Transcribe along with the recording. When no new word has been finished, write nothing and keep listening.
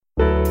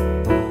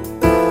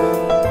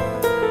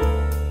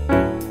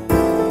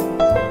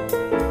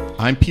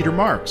I'm Peter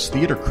Marks,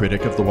 theater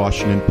critic of The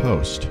Washington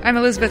Post. I'm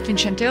Elizabeth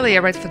Vincentelli. I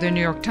write for The New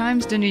York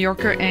Times, The New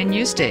Yorker, and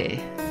Newsday.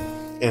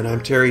 And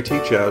I'm Terry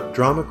Teachout,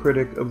 drama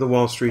critic of The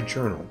Wall Street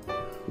Journal.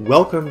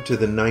 Welcome to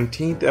the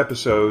 19th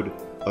episode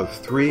of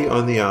Three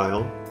on the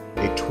Aisle,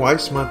 a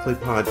twice-monthly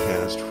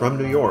podcast from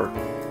New York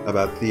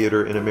about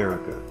theater in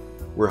America.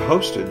 We're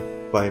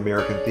hosted by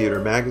American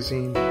Theater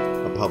Magazine,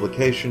 a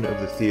publication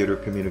of the Theater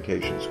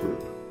Communications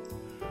Group.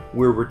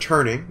 We're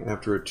returning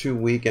after a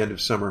 2-week end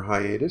of summer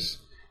hiatus,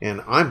 and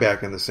I'm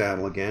back in the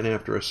saddle again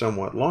after a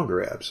somewhat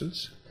longer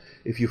absence.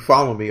 If you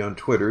follow me on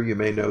Twitter, you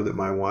may know that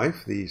my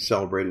wife, the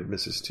celebrated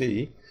Mrs.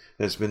 T,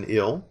 has been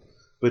ill,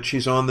 but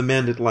she's on the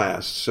mend at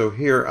last. So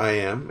here I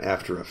am,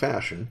 after a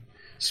fashion,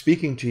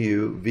 speaking to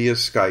you via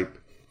Skype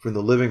from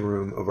the living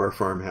room of our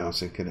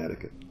farmhouse in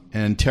Connecticut.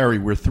 And Terry,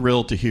 we're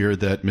thrilled to hear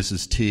that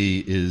Mrs.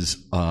 T is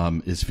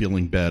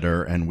feeling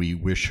better, and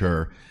we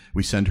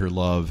send her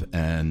love,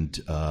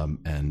 and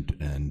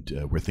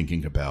we're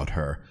thinking about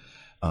her.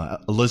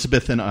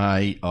 Elizabeth and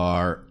I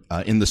are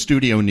in the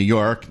studio in New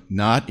York,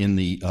 not in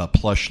the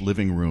plush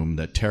living room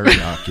that Terry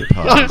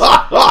occupies.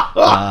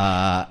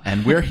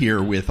 And we're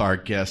here with our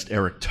guest,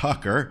 Eric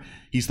Tucker.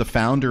 He's the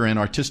founder and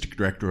artistic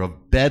director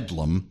of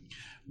Bedlam,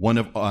 one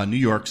of New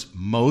York's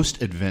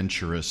most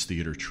adventurous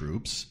theater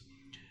troupes.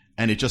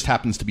 And it just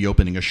happens to be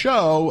opening a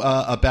show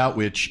about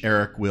which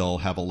Eric will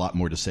have a lot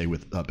more to say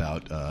with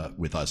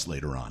us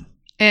later on.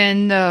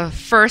 And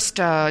first,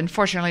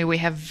 unfortunately, we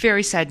have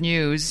very sad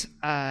news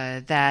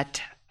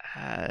that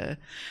a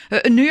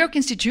New York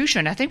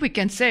institution, I think we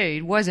can say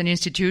it was an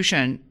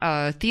institution,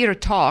 Theater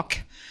Talk,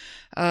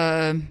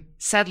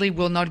 sadly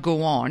will not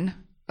go on.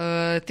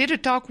 Theater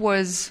Talk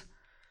was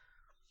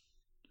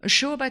a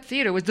show about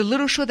theater. It was the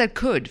little show that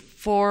could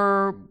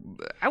for,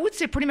 I would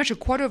say, pretty much a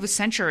quarter of a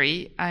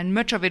century, and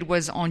much of it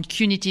was on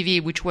CUNY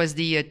TV, which was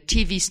the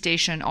TV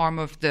station arm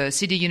of the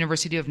City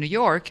University of New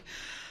York.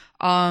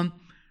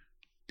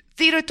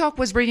 Theater Talk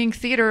was bringing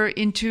theater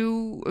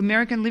into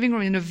American living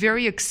room in a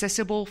very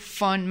accessible,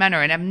 fun manner.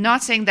 And I'm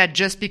not saying that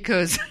just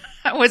because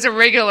I was a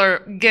regular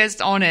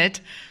guest on it,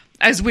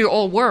 as we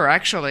all were,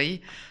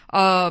 actually.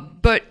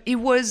 But it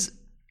was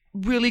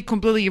really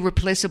completely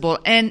irreplaceable.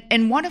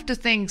 And one of the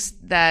things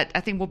that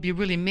I think will be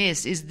really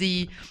missed is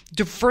the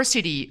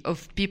diversity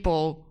of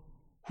people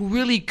who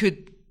really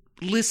could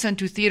listen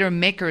to theater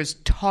makers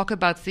talk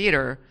about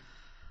theater.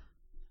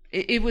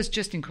 It was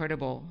just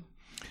incredible.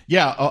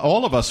 Yeah,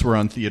 all of us were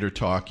on Theater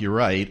Talk. You're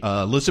right.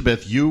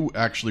 Elizabeth, you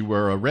actually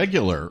were a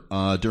regular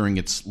during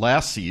its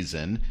last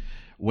season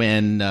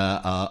when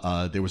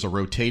there was a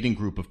rotating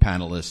group of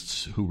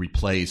panelists who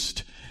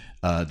replaced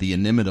the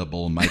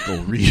inimitable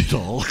Michael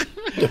Riedel,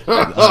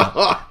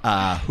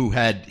 who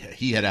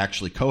had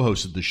actually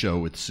co-hosted the show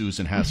with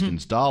Susan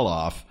Haskins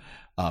Doloff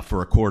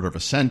for a quarter of a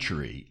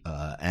century,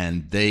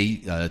 and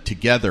they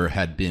together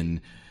had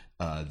been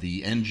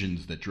the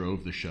engines that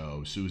drove the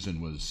show. Susan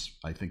was,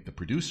 I think, the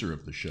producer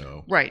of the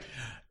show. Right.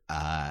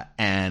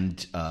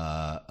 And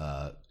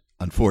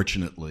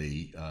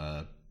unfortunately,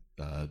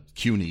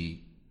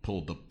 CUNY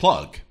pulled the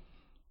plug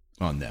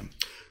on them.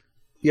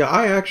 Yeah,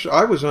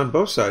 I was on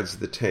both sides of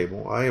the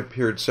table. I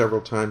appeared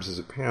several times as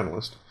a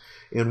panelist.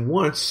 And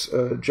once,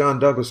 John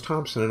Douglas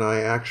Thompson and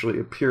I actually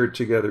appeared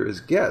together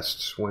as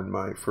guests when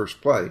my first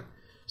play,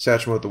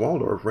 Satchmo at the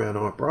Waldorf, ran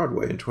off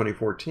Broadway in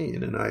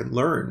 2014. And I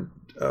learned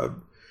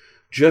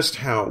just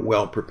how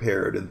well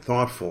prepared and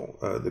thoughtful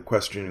the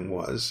questioning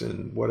was,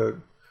 and what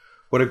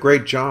a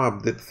great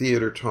job that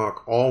Theater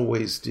Talk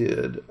always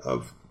did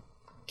of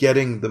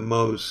getting the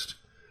most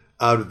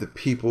out of the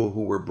people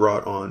who were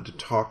brought on to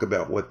talk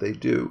about what they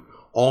do.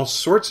 All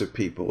sorts of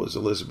people, as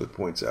Elizabeth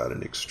points out,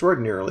 an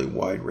extraordinarily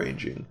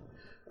wide-ranging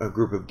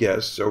group of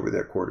guests over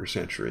that quarter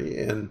century.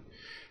 And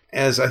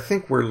as I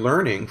think we're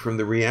learning from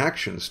the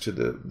reactions to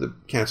the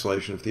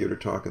cancellation of Theater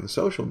Talk in the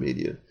social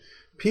media,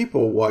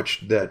 people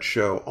watched that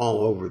show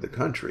all over the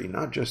country,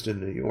 not just in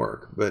New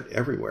York, but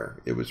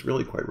everywhere. It was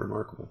really quite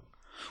remarkable.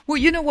 Well,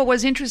 you know what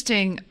was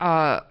interesting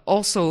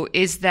also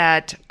is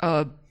that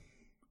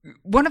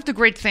one of the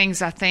great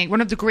things, I think,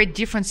 one of the great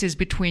differences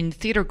between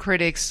theater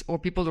critics or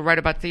people who write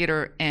about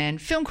theater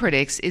and film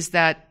critics is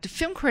that the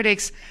film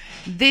critics,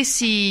 they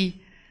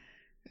see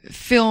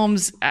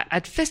films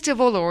at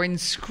festival or in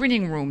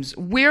screening rooms.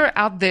 We're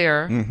out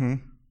there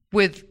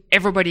with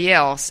everybody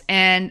else,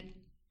 and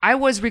I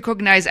was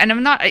recognized, and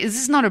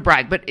this is not a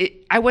brag, but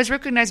I was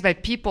recognized by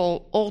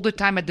people all the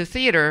time at the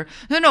theater.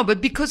 No,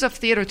 but because of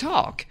Theater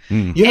Talk.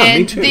 Yeah,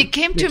 and me too. They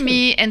came to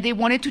me and they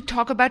wanted to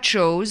talk about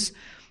shows,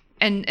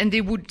 and they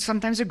would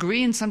sometimes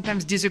agree and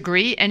sometimes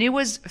disagree, and it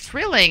was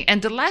thrilling.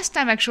 And the last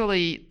time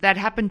actually that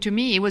happened to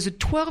me, it was a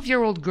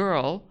 12-year-old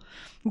girl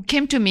who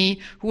came to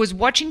me, who was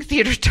watching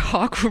Theater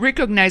Talk, who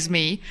recognized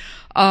me,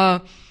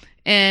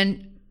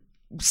 and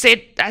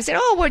I said,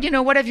 oh,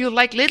 well, what have you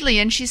liked lately?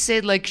 And she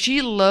said,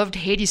 she loved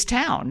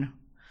Hadestown.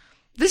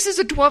 This is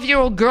a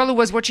 12-year-old girl who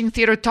was watching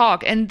Theater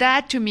Talk. And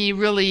that, to me,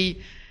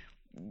 really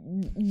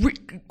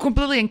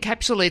completely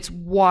encapsulates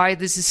why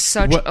this is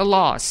such a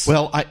loss.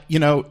 Well,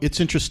 it's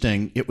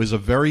interesting. It was a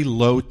very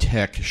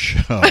low-tech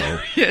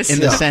show Yes. in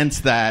the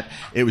sense that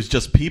it was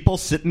just people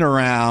sitting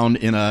around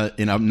in a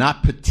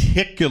not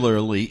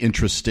particularly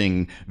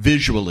interesting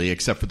visually,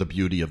 except for the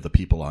beauty of the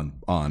people on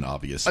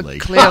obviously.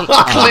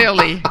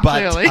 Clearly.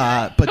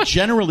 But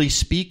generally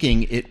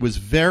speaking, it was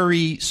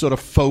very sort of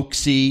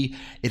folksy.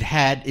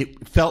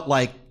 It felt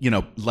like,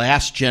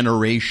 last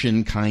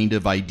generation kind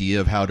of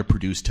idea of how to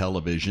produce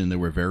television. There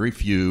were very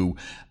few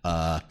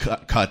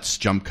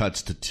jump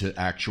cuts to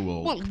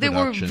actual Well, there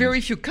were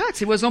very few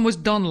cuts. It was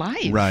almost done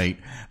live. Right.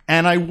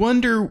 And I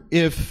wonder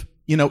if,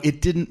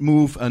 it didn't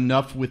move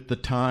enough with the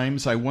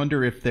times. I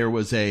wonder if there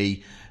was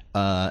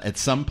at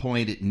some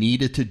point it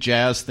needed to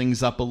jazz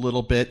things up a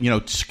little bit.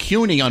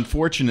 CUNY,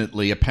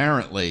 unfortunately,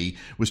 apparently,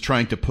 was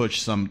trying to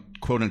push some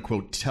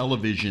quote-unquote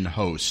television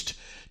host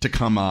to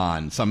come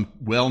on, some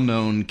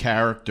well-known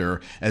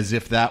character, as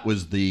if that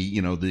was the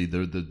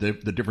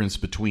difference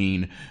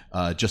between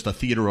just a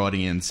theater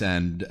audience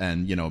and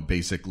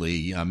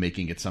basically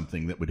making it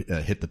something that would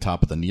hit the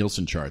top of the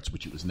Nielsen charts,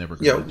 which it was never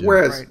going to do.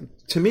 Whereas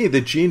to me,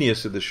 the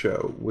genius of the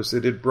show was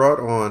that it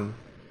brought on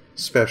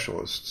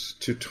specialists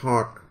to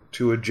talk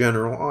to a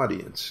general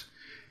audience.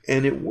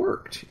 And it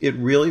worked. It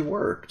really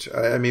worked.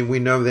 I mean, we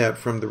know that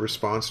from the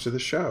response to the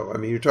show. I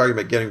mean, you're talking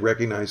about getting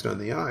recognized on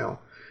the aisle.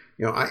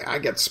 I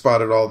get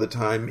spotted all the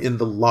time in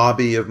the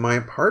lobby of my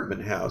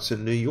apartment house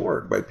in New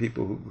York by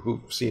people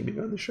who've seen me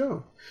on the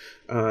show.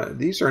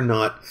 These are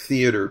not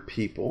theater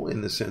people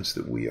in the sense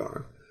that we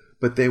are,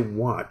 but they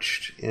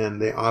watched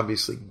and they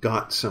obviously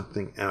got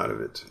something out of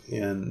it.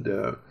 And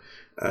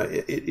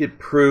it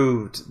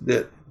proved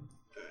that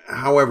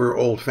however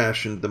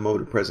old-fashioned the mode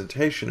of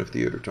presentation of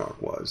Theater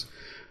Talk was,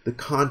 the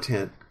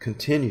content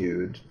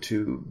continued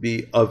to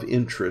be of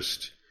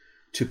interest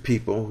to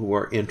people who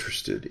are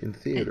interested in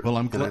theater. Well,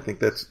 and I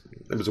think it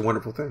was a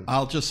wonderful thing.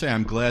 I'll just say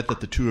I'm glad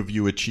that the two of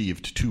you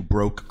achieved two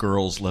broke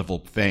girls level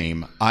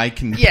fame. I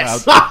can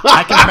Yes.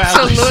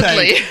 proudly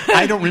say Absolutely.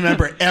 I don't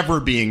remember ever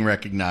being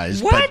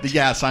recognized. What? But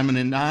yes, I'm an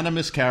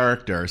anonymous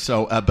character.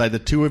 So by the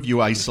two of you,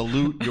 I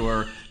salute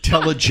your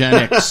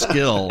telegenic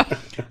skill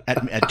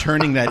at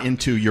turning that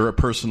into your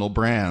personal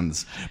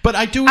brands. But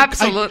I do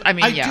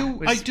Absolutely.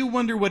 I do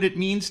wonder what it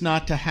means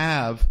not to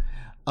have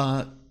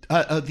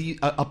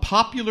a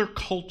popular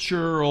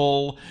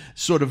cultural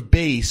sort of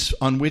base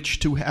on which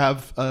to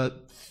have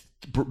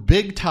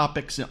big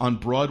topics on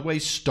Broadway,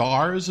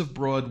 stars of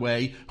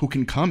Broadway who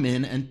can come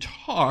in and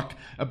talk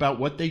about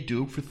what they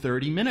do for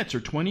 30 minutes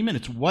or 20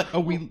 minutes. What are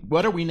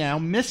we now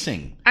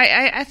missing?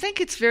 I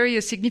think it's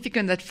very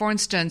significant that, for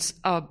instance,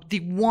 the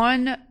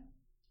one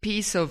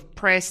piece of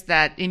press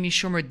that Amy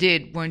Schumer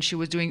did when she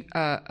was doing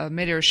a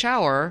Meteor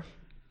Shower,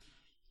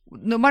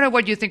 no matter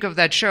what you think of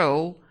that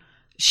show,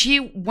 she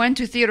went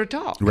to Theater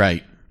Talk.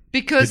 Right.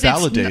 Because it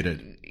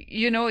validated.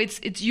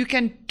 It's you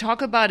can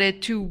talk about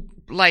it to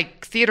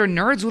like theater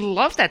nerds who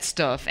love that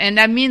stuff. And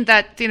I mean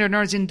that theater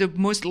nerds in the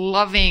most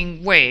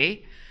loving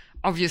way,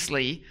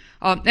 obviously.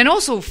 And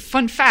also,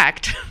 fun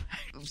fact.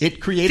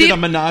 It created a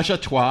menage a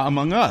trois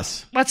among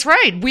us. That's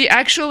right. We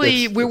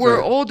actually,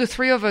 all the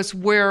three of us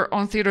were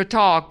on Theater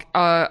Talk,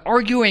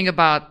 arguing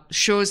about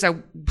shows that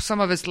some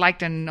of us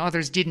liked and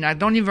others didn't. I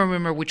don't even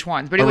remember which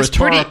ones, but it was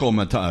rhetorical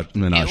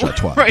menage a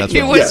trois. Right. That's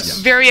It what was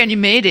very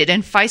animated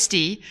and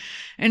feisty.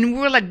 And we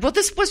were like, but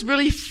this was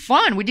really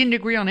fun. We didn't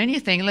agree on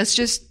anything. Let's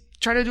just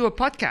try to do a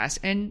podcast.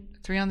 And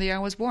 3 on the Eye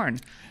was born.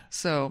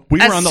 So, we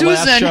were on the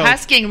Susan last show.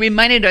 Hasking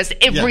reminded us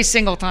every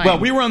single time. Well,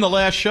 we were on the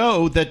last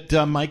show that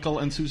Michael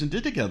and Susan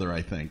did together,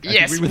 I think.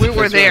 Yes, we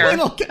were there.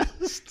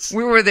 Guests.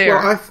 We were there.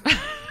 Well,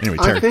 Anyway,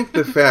 I think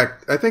the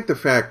fact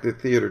that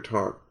Theater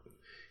Talk,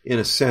 in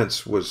a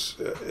sense, was,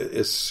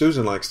 as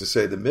Susan likes to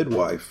say, the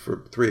midwife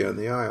for 3 on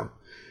the Aisle,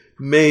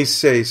 may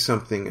say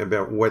something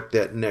about what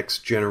that next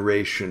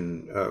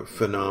generation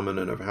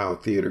phenomenon of how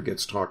theater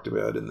gets talked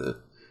about in the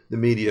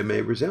media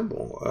may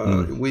resemble.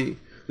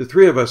 The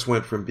three of us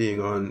went from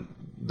being on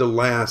the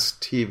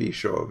last TV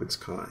show of its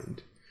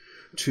kind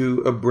to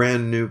a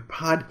brand new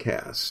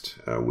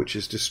podcast, which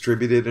is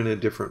distributed in a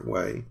different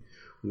way,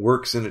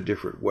 works in a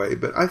different way,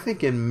 but I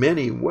think in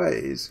many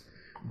ways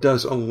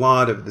does a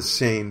lot of the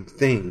same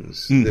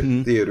things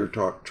that Theater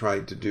Talk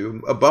tried to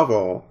do. Above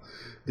all,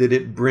 that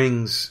it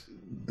brings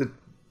the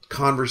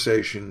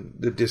conversation,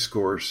 the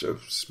discourse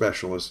of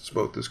specialists,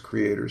 both as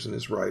creators and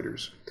as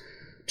writers,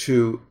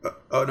 to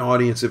an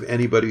audience of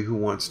anybody who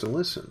wants to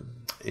listen.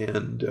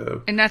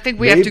 And I think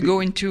we have to go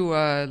into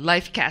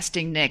live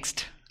casting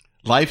next.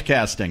 Live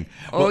casting.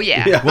 Oh,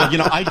 yeah. Well,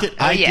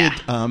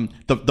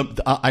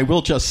 I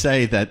will just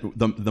say that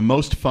the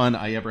most fun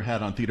I ever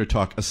had on Theater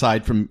Talk,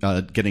 aside from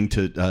getting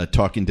to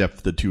talk in depth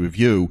with the two of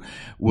you,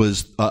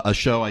 was a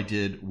show I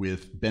did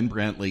with Ben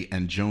Brantley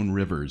and Joan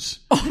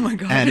Rivers. Oh my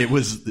God! And it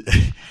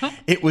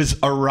was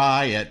a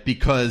riot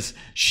because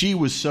she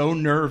was so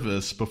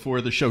nervous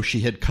before the show.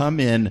 She had come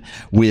in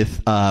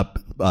with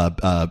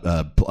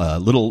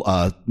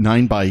little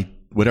 9 by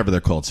whatever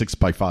they're called,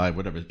 6x5,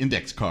 whatever,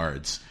 index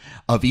cards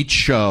of each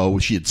show.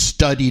 She had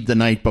studied the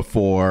night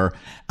before,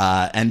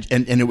 and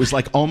it was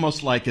like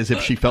almost like as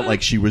if she felt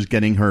like she was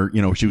getting her,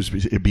 she was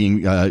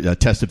being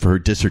tested for her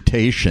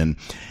dissertation.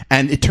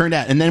 And it turned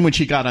out, and then when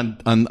she got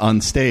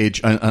on stage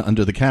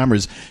under the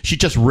cameras, she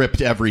just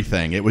ripped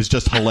everything. It was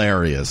just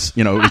hilarious.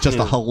 It was just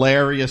a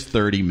hilarious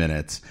 30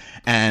 minutes.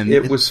 And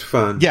it was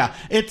fun. Yeah,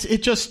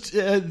 it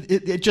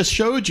just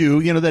showed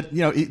you,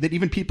 that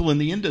even people in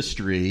the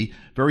industry,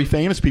 very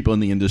famous people in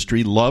the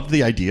industry, loved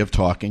the idea of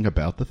talking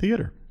about the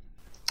theater.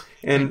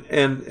 And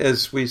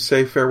as we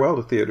say farewell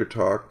to Theater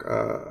Talk,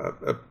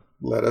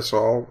 let us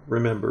all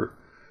remember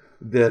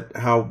that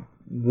how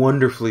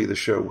wonderfully the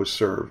show was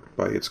served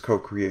by its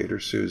co-creator,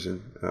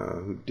 Susan,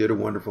 who did a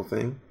wonderful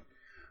thing,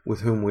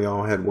 with whom we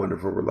all had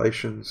wonderful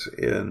relations.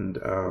 And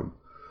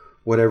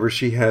whatever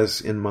she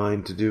has in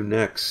mind to do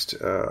next,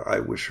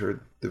 I wish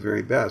her the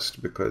very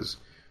best, because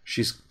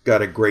she's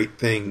got a great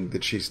thing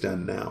that she's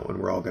done now, and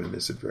we're all going to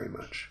miss it very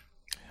much.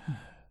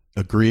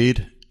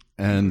 Agreed.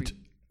 And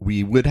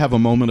we would have a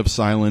moment of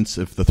silence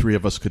if the three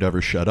of us could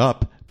ever shut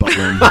up, but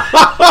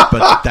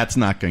but that's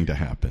not going to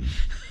happen.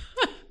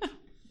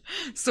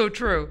 So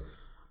true.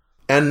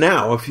 And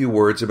now a few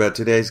words about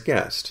today's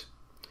guest.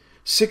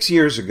 6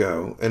 years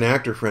ago, an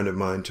actor friend of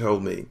mine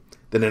told me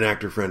that an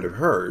actor friend of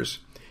hers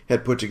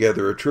had put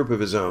together a troupe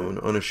of his own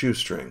on a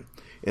shoestring,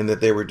 and that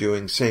they were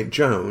doing St.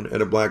 Joan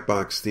at a black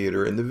box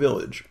theater in the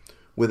Village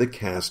with a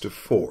cast of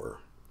 4.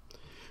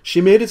 She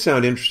made it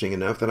sound interesting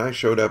enough that I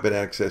showed up at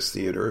Access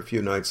Theater a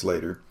few nights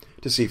later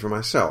to see for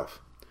myself.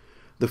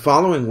 The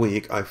following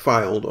week, I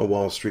filed a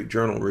Wall Street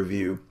Journal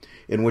review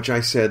in which I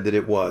said that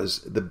it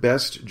was the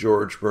best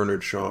George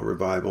Bernard Shaw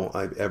revival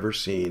I've ever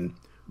seen,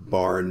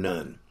 bar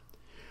none.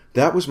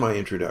 That was my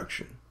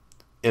introduction,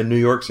 and New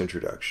York's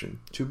introduction,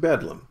 to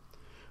Bedlam,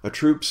 a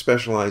troupe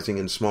specializing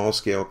in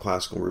small-scale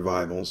classical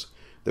revivals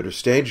that are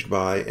staged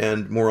by,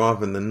 and more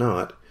often than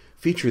not,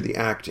 feature the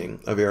acting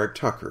of Eric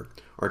Tucker,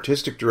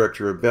 artistic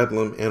director of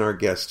Bedlam and our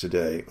guest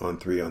today on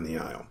Three on the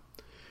Aisle.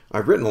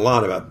 I've written a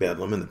lot about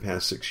Bedlam in the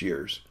past 6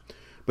 years,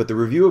 but the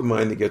review of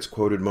mine that gets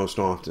quoted most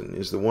often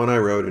is the one I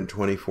wrote in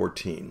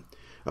 2014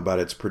 about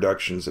its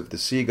productions of The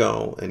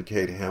Seagull and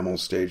Kate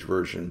Hamill's stage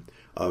version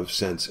of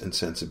Sense and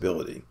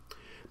Sensibility.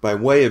 By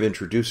way of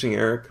introducing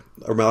Eric,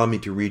 allow me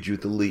to read you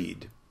the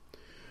lead.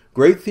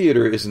 Great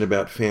theater isn't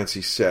about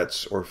fancy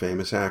sets or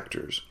famous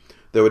actors,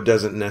 though it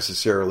doesn't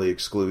necessarily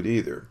exclude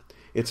either.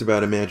 It's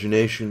about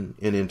imagination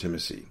and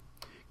intimacy.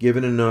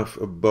 Given enough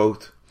of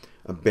both,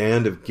 a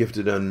band of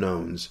gifted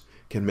unknowns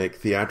can make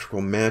theatrical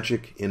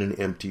magic in an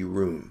empty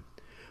room.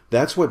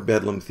 That's what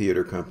Bedlam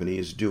Theater Company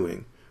is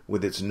doing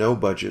with its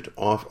no-budget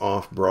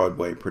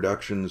off-Broadway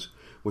productions,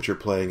 which are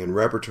playing in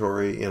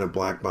repertory in a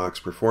black box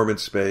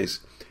performance space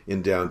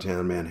in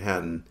downtown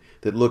Manhattan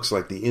that looks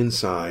like the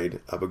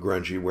inside of a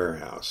grungy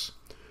warehouse.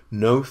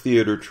 No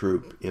theater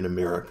troupe in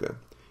America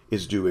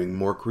is doing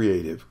more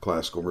creative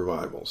classical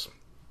revivals.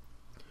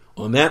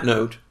 On that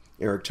note,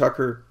 Eric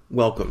Tucker,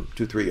 welcome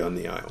to Three on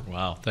the Aisle.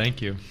 Wow,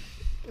 thank you.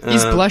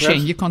 He's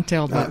blushing. You can't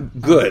tell that.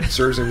 Good.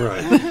 Serves him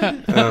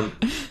right.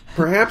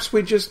 Perhaps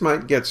we just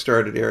might get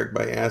started, Eric,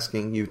 by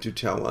asking you to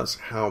tell us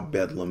how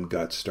Bedlam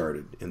got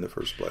started in the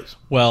first place.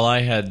 Well,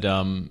 I had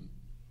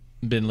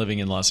been living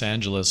in Los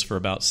Angeles for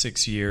about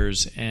 6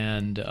 years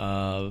and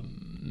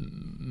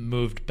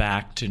moved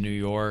back to New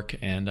York,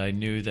 and I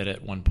knew that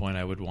at one point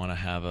I would want to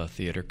have a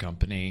theater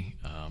company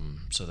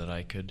so that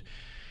I could,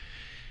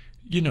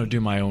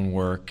 do my own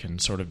work and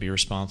sort of be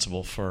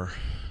responsible for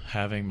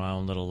having my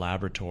own little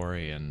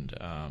laboratory and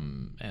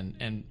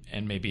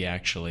maybe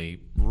actually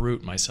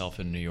root myself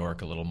in New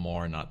York a little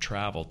more and not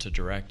travel to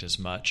direct as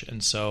much.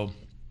 And so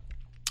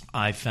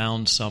I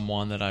found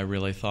someone that I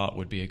really thought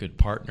would be a good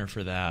partner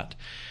for that,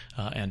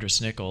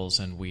 Andrus Nichols,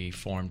 and we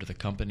formed the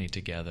company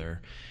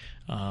together.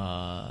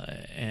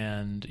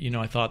 And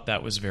I thought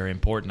that was very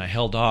important. I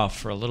held off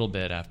for a little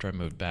bit after I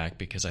moved back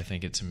because I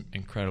think it's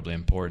incredibly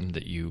important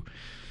that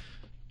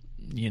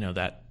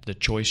that the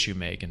choice you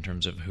make in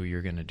terms of who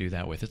you're going to do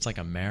that with, it's like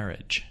a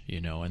marriage,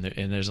 and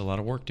there's a lot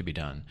of work to be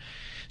done.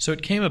 So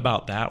it came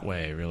about that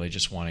way, really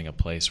just wanting a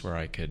place where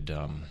I could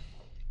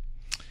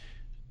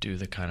do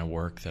the kind of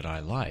work that I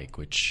like,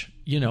 which,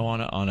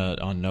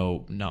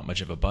 on not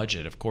much of a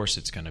budget. Of course,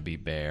 it's going to be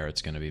bare,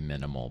 it's going to be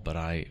minimal, but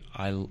I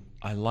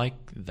like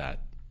that.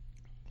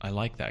 I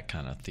like that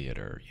kind of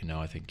theater.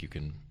 I think you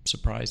can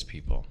surprise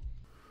people.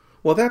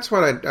 Well, that's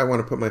what I want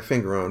to put my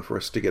finger on for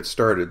us to get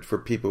started for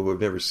people who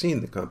have never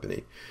seen the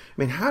company. I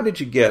mean, how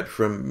did you get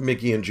from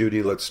Mickey and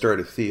Judy, let's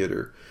start a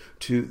theater,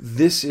 to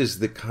this is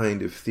the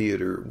kind of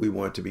theater we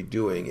want to be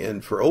doing?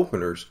 And for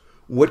openers,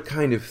 what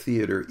kind of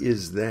theater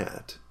is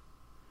that?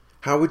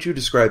 How would you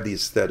describe the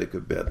aesthetic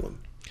of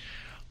Bedlam?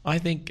 I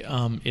think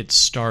it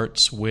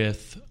starts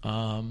with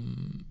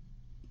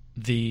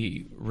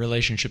the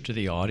relationship to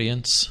the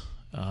audience.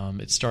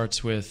 It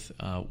starts with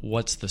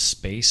what's the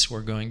space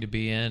we're going to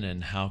be in,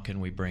 and how can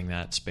we bring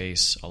that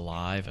space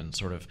alive and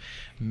sort of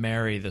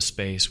marry the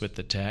space with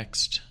the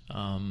text,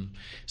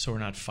 so we're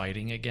not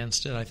fighting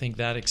against it. I think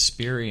that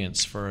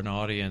experience for an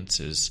audience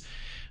is,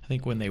 I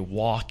think when they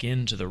walk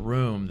into the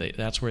room,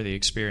 that's where the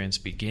experience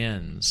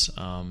begins.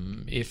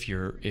 If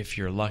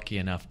you're lucky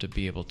enough to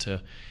be able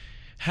to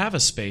have a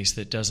space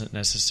that doesn't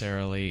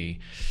necessarily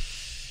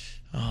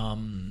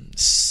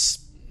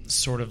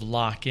sort of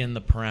lock in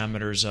the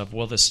parameters of,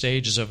 well, the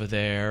stage is over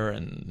there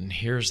and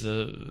here's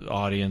the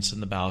audience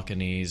and the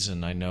balconies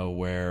and I know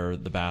where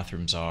the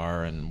bathrooms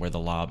are and where the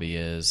lobby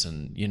is.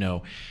 And,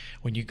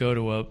 when you go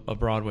to a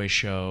Broadway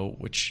show,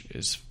 which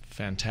is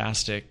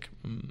fantastic,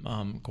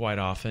 quite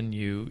often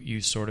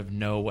you sort of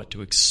know what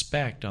to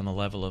expect on the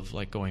level of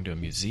like going to a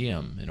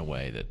museum in a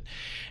way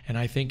and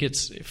I think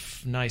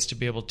it's nice to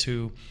be able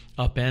to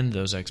upend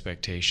those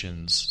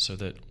expectations so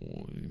that,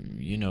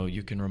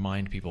 you can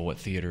remind people what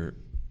theater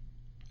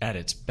at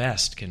its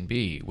best can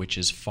be, which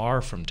is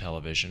far from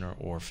television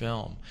or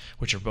film,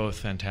 which are both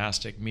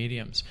fantastic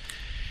mediums.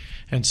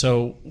 And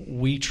so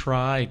we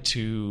try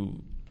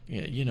to,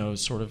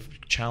 sort of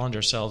challenge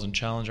ourselves and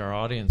challenge our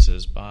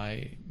audiences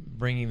by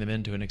bringing them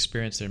into an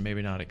experience they're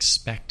maybe not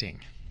expecting.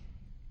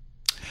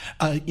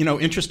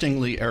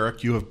 Interestingly,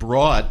 Eric, you have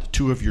brought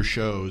two of your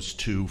shows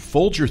to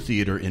Folger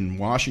Theater in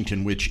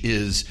Washington, which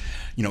is,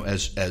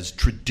 as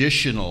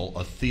traditional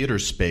a theater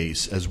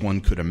space as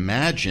one could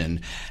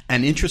imagine.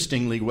 And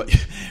interestingly,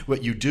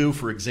 what you do,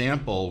 for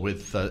example,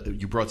 with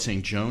you brought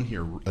St. Joan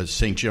here,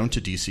 St. Joan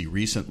to DC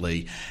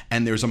recently,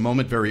 and there's a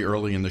moment very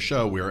early in the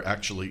show where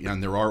actually,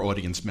 and there are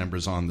audience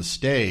members on the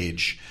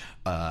stage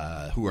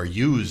who are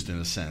used in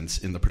a sense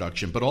in the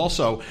production, but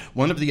also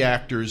one of the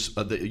actors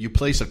you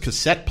place a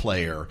cassette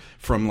player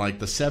from like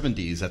the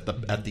 70s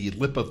at the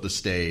lip of the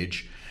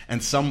stage,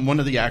 and one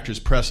of the actors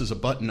presses a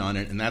button on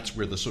it, and that's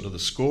where the sort of the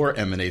score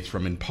emanates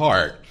from in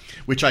part,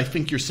 which I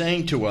think you're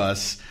saying to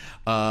us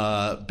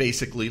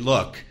basically,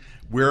 look,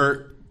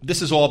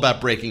 this is all about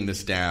breaking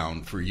this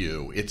down for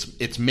you.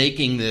 It's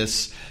making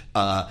this,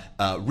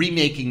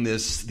 remaking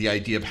this, the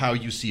idea of how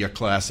you see a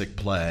classic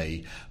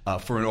play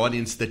for an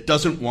audience that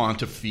doesn't want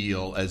to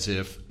feel as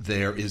if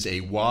there is a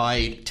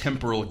wide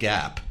temporal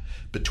gap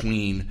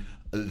between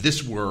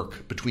this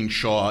work, between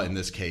Shaw in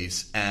this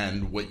case,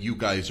 and what you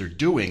guys are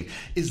doing.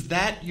 Is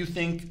that, you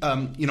think,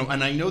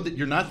 and I know that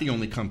you're not the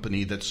only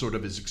company that sort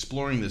of is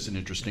exploring this in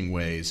interesting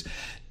ways.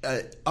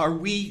 Are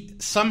we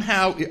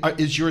somehow,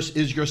 is your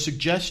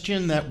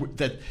suggestion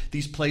that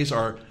these plays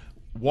are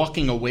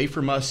walking away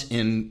from us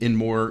in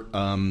more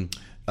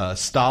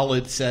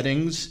stolid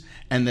settings,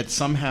 and that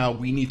somehow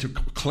we need to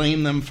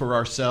claim them for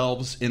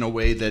ourselves in a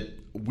way that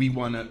we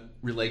want to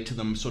relate to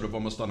them sort of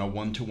almost on a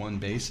one-to-one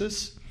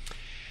basis?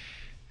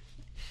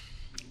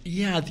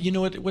 Yeah,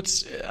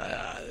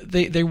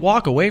 they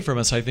walk away from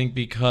us, I think,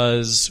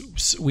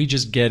 because we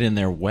just get in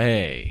their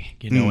way,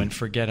 and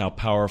forget how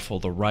powerful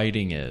the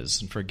writing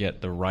is and forget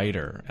the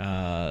writer.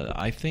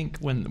 I think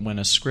when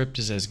a script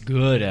is as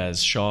good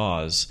as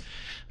Shaw's,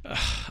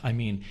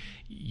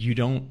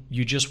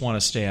 you just want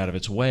to stay out of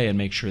its way and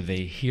make sure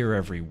they hear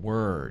every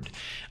word.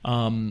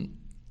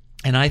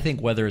 And I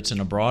think whether it's in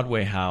a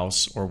Broadway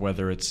house or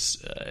whether it's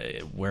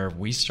where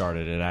we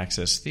started at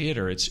Access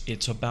Theater,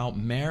 it's about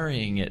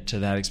marrying it to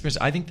that experience.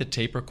 I think the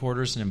tape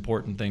recorder is an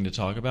important thing to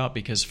talk about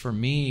because for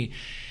me,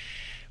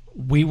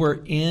 we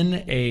were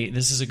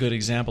this is a good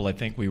example, I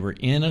think. We were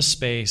in a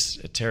space,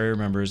 Terry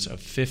remembers,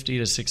 of 50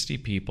 to 60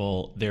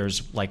 people.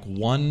 There's like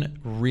one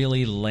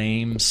really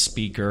lame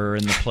speaker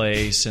in the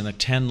place and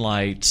 10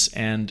 lights,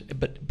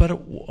 but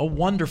a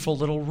wonderful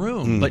little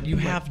room, but you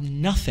have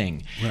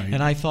nothing. Right.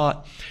 And I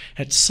thought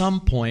at some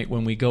point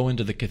when we go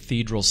into the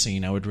cathedral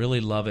scene, I would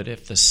really love it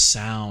if the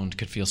sound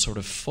could feel sort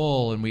of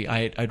full. And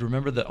I'd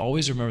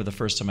always remember the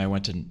first time I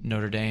went to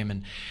Notre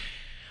Dame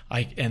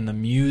and the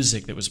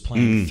music that was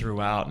playing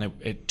throughout, and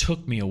it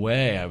took me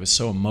away. I was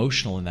so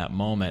emotional in that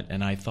moment,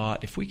 and I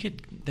thought if we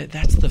could,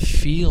 that's the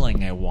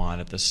feeling I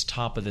want at the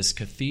top of this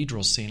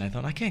cathedral scene. I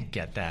thought I can't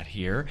get that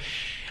here.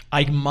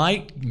 I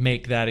might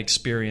make that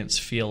experience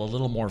feel a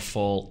little more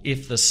full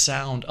if the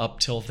sound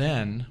up till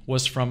then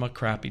was from a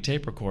crappy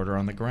tape recorder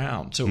on the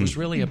ground. So it was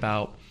really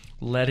about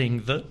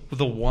letting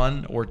the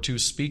one or two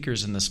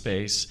speakers in the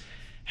space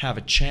have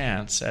a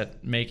chance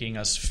at making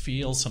us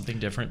feel something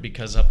different,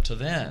 because up to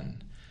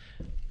then.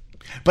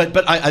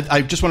 But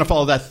I just want to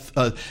follow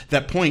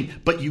that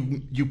point. But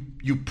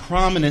you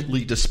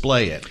prominently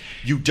display it.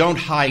 You don't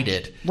hide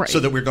it, right,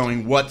 so that we're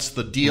going, what's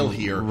the deal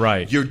here?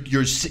 Right.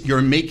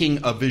 You're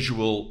making a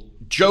visual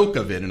joke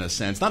of it in a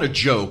sense. Not a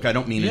joke. I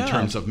don't mean in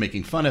terms of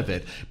making fun of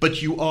it,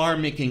 but you are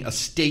making a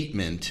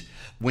statement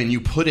when you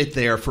put it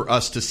there for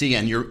us to see.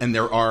 And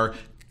there are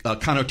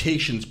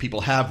connotations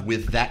people have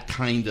with that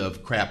kind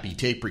of crappy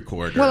tape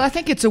recorder. Well, I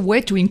think it's a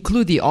way to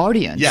include the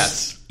audience.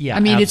 Yes. Yeah,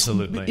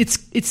 absolutely.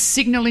 It's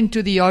signaling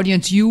to the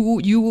audience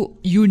you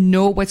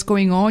know what's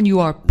going on. You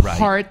are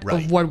part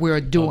of what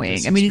we're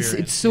doing. I mean,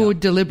 it's so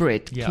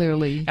deliberate,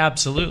 clearly.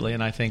 Absolutely.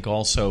 And I think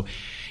also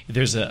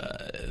there's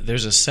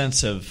a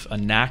sense of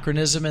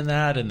anachronism in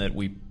that, and that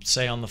we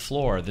say on the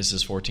floor, this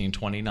is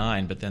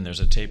 1429, but then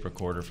there's a tape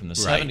recorder from the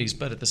 70s.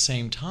 But at the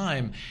same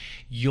time,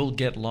 you'll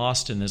get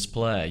lost in this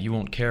play. You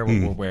won't care what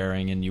we're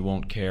wearing, and you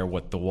won't care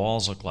what the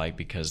walls look like,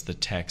 because the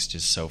text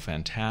is so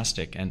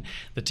fantastic. And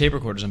the tape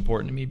recorder is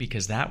important to me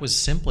because that was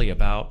simply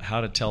about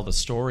how to tell the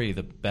story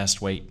the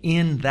best way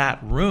in that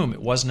room.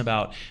 It wasn't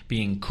about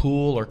being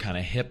cool or kind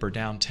of hip or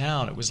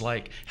downtown. It was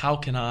like, how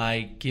can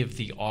I give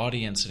the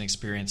audience an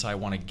experience I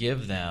want to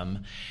give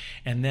them?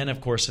 And then, of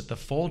course, at the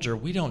Folger,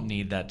 we don't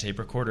need that tape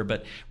recorder.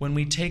 But when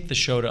we take the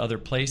show to other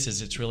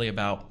places, it's really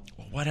about,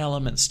 what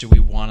elements do we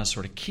want to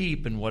sort of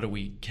keep, and what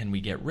can we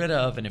get rid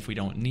of? And if we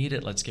don't need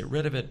it, let's get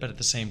rid of it. But at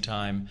the same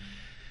time,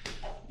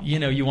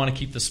 you want to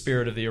keep the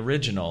spirit of the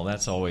original.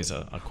 That's always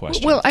a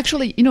question. Well,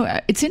 actually,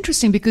 it's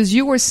interesting because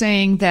you were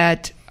saying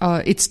that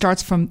it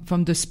starts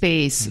from the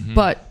space,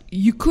 but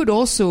you could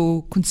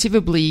also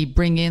conceivably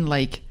bring in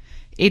like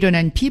 8 or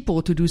 9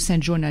 people to do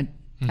St. John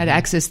at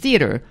Access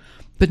Theater.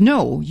 But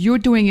no, you're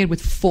doing it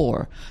with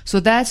 4.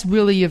 So that's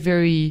really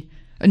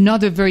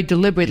another very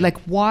deliberate, like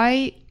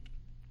why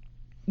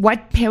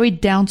pare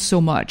it down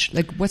so much?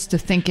 Like, what's the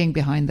thinking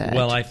behind that?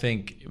 Well, I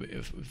think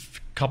a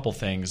couple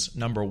things.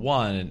 Number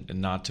one, and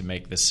not to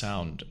make this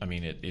sound, I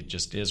mean, it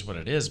just is what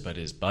it is, but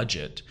is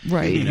budget.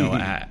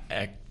 Right.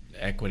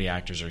 Equity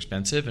actors are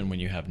expensive, and when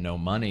you have no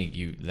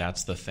money,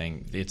 that's the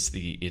thing. It's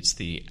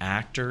the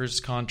actors'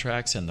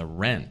 contracts and the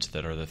rent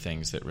that are the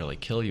things that really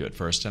kill you at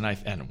first,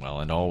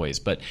 and always.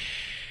 But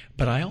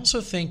I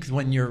also think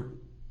when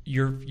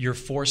you're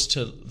forced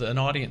to, an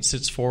audience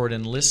sits forward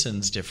and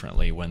listens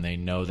differently when they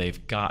know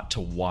they've got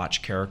to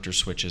watch character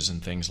switches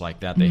and things like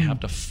that. They have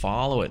to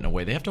follow it in a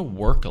way. They have to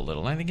work a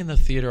little. And I think in the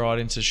theater,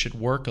 audiences should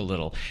work a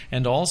little.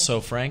 And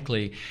also,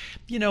 frankly,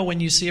 when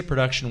you see a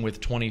production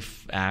with 20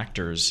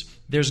 actors,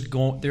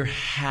 there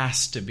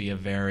has to be a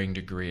varying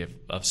degree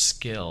of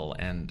skill,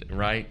 and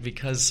right,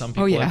 because some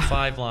people have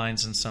 5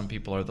 lines and some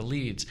people are the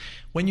leads.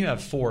 When you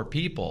have 4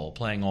 people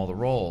playing all the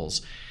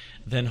roles,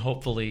 then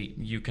hopefully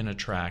you can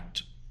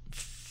attract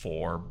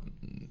 4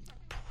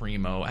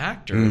 primo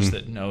actors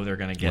that know they're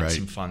going to get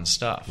some fun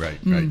stuff.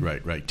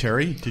 Right.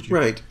 Terry, did you?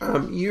 Right.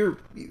 You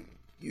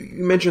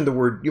mentioned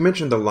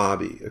the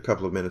lobby a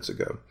couple of minutes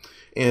ago,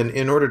 and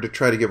in order to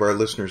try to give our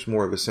listeners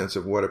more of a sense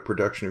of what a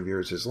production of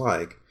yours is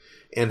like,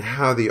 and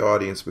how the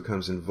audience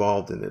becomes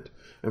involved in it,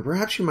 and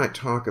perhaps you might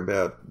talk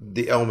about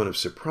the element of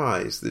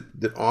surprise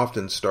that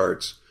often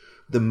starts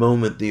the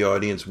moment the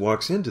audience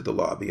walks into the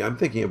lobby. I'm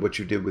thinking of what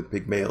you did with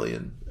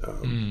Pygmalion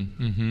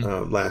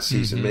last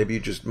season. Maybe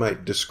you just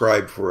might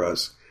describe for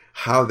us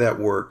how that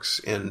works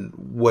and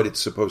what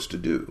it's supposed to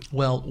do.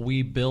 Well,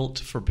 we built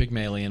for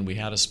Pygmalion, we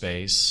had a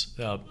space,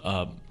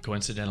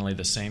 coincidentally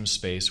the same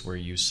space where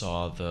you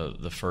saw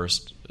the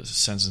first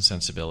Sense and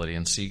Sensibility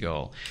and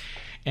Seagull.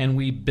 And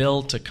we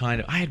built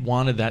I had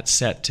wanted that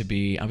set to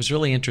be, I was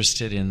really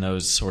interested in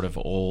those sort of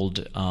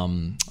old,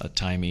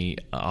 timey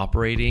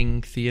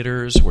operating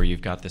theaters where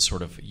you've got this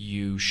sort of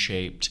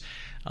U-shaped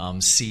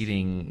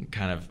seating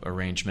kind of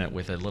arrangement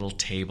with a little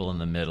table in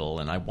the middle.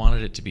 And I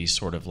wanted it to be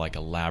sort of like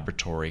a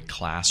laboratory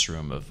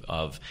classroom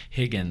of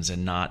Higgins,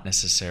 and not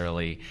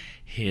necessarily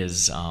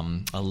his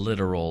a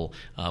literal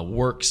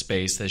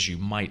workspace as you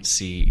might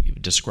see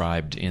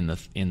described in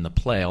the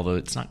play, although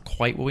it's not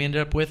quite what we ended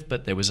up with,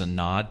 but there was a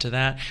nod to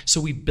that. So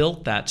we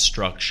built that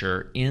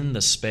structure in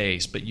the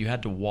space, but you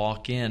had to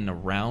walk in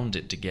around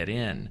it to get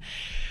in.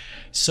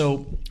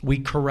 So we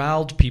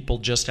corralled people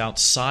just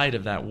outside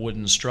of that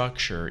wooden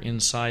structure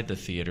inside the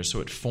theater,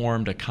 so it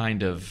formed a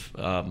kind of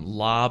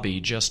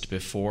lobby just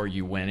before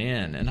you went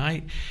in. And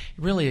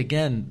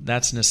again,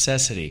 that's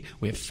necessity.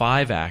 We have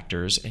 5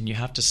 actors, and you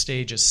have to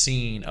stage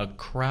a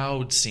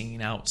crowd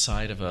scene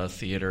outside of a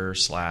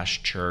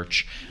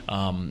theater/church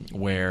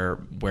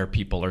where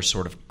people are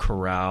sort of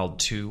corralled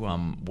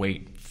to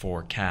wait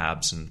for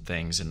cabs and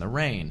things in the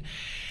rain.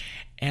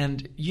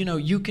 And,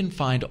 you can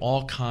find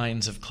all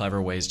kinds of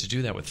clever ways to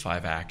do that with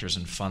 5 actors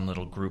and fun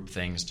little group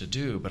things to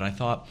do. But I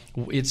thought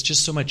it's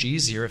just so much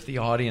easier if the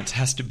audience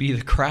has to be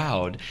the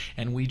crowd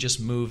and we just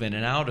move in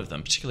and out of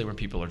them, particularly when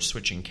people are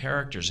switching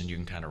characters and you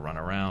can kind of run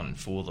around and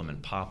fool them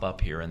and pop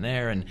up here and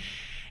there.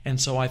 And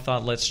so I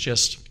thought, let's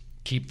just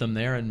keep them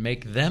there and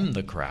make them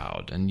the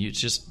crowd. And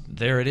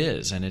there it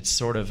is. And it's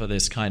sort of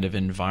this kind of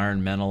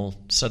environmental,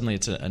 suddenly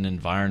it's an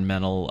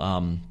environmental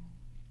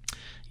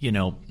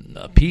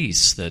a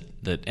piece that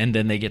and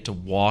then they get to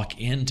walk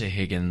into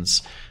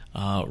Higgins'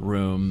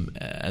 room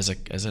as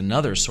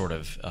another sort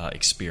of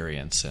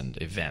experience and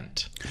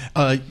event.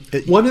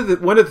 One of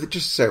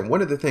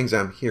the things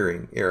I'm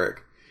hearing,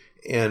 Eric,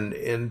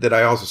 and that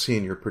I also see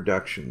in your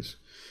productions,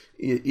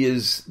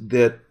 is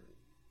that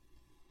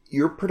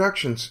your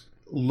productions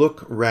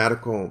look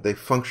radical. They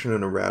function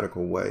in a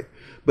radical way,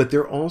 but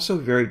they're also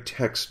very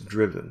text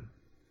driven.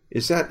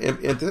 Is that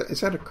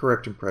a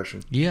correct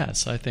impression?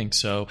 Yes, I think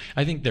so.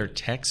 I think they're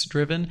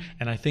text-driven,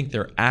 and I think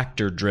they're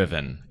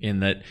actor-driven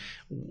in that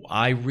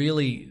I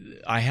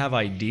have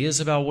ideas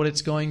about what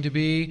it's going to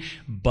be,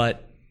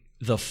 but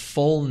the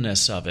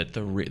fullness of it,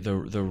 the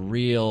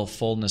real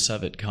fullness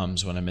of it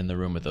comes when I'm in the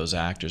room with those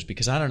actors,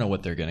 because I don't know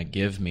what they're going to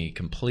give me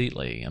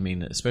completely. I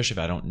mean, especially if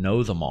I don't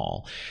know them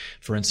all.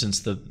 For instance,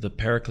 the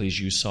Pericles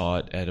you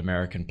saw at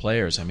American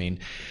Players, I mean,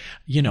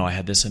 you know, I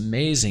had this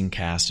amazing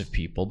cast of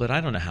people, but I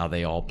don't know how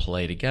they all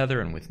play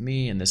together and with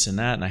me and this and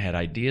that, and I had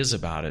ideas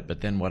about it. But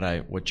then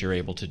what you're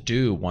able to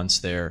do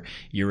once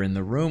you're in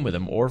the room with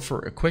them, or for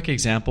a quick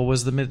example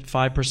was the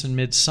 5-person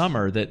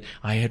Midsummer, that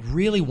I had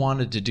really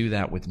wanted to do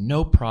that with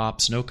no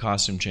props, no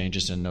costume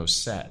changes, and no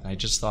set. And I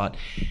just thought,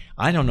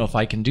 I don't know if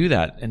I can do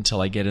that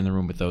until I get in the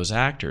room with those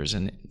actors.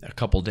 And a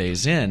couple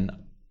days in,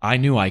 I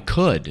knew I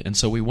could, and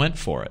so we went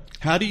for it.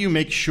 How do you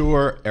make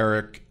sure,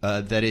 Eric,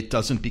 that it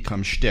doesn't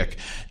become shtick?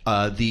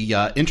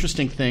 The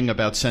interesting thing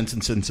about Sense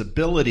and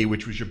Sensibility,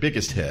 which was your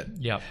biggest hit,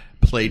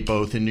 played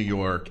both in New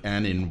York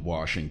and in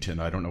Washington.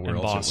 I don't know where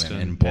else it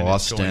went. In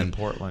Boston, and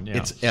Portland.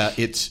 Yeah.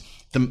 It's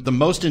the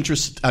most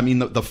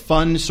the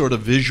fun sort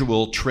of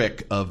visual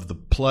trick of the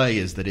play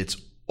is that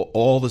it's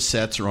all the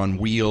sets are on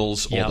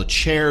wheels, all the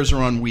chairs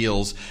are on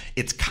wheels.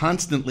 It's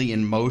constantly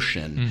in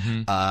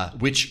motion,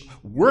 which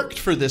worked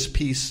for this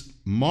piece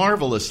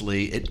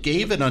marvelously. It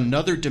gave it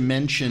another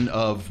dimension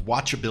of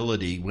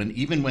watchability when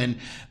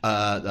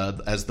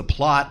as the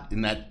plot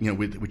in that, you know,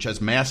 which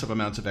has massive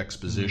amounts of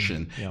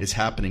exposition is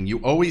happening, you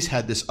always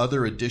had this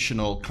other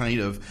additional kind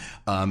of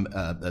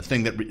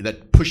thing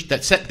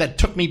that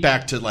took me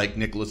back to like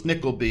Nicholas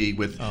Nickleby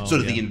with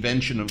the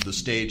invention of the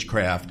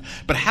stagecraft.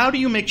 But how do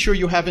you make sure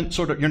you're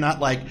not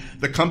like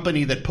the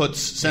company that puts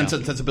Sense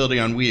and Sensibility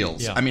on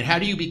wheels? I mean, how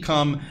do you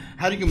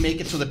make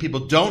it so that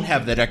people don't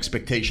have that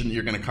expectation that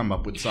you're going to come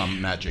up with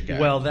some magic act?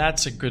 Well,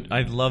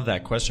 I love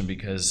that question,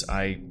 because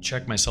I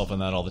check myself on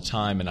that all the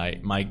time,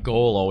 and my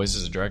goal always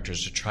as a director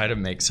is to try to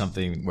make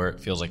something where it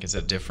feels like it's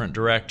a different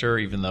director,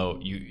 even though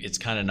it's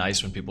kind of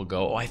nice when people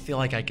go, oh, I feel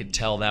like I could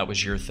tell that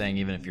was your thing,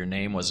 even if your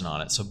name wasn't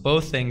on it. So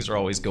both things are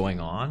always going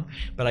on,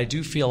 but I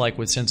do feel like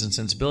with Sense and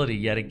Sensibility,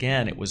 yet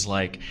again, it was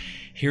like,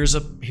 here's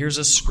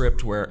a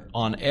script where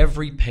on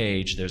every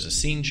page there's a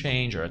scene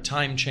change or a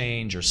time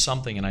change or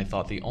something, and I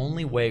thought the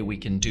only way we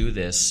can do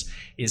this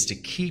is to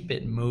keep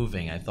it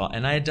moving. I thought,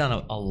 and I had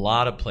done a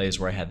lot of plays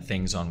where I had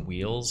things on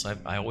wheels.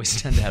 I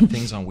always tend to have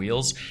things on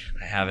wheels.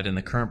 I have it in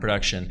the current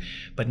production,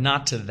 but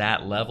not to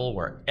that level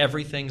where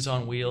everything's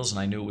on wheels, and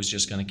I knew it was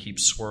just going to keep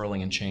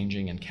swirling and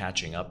changing and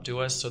catching up to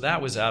us. So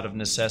that was out of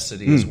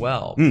necessity as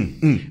well.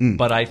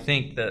 But I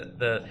think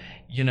that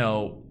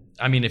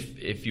I mean,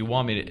 if you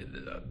want me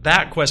to,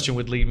 that question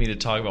would lead me to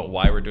talk about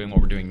why we're doing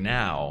what we're doing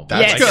now.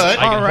 That's good. I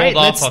can hold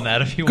off on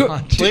that if you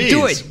want. Please.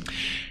 Do it.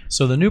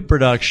 So the new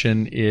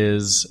production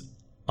is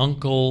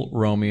Uncle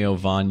Romeo,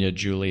 Vanya,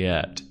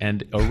 Juliet.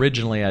 And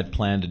originally I'd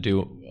planned to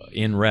do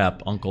in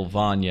rep Uncle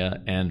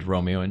Vanya and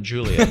Romeo and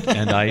Juliet.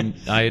 And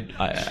I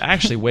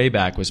actually way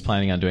back was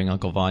planning on doing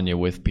Uncle Vanya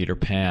with Peter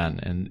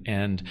Pan.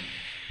 And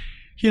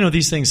you know,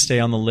 these things stay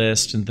on the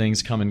list and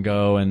things come and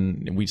go,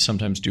 and we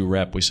sometimes do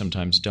rep, we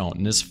sometimes don't.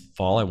 And this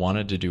fall I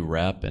wanted to do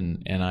rep,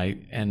 and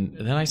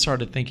then I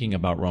started thinking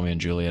about Romeo and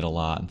Juliet a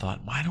lot and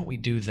thought, why don't we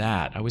do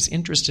that? I was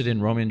interested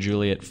in Romeo and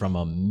Juliet from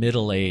a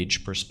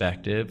middle-age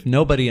perspective.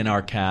 Nobody in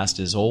our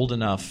cast is old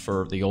enough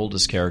for the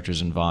oldest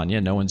characters in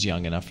Vanya. No one's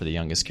young enough for the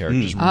youngest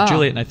characters in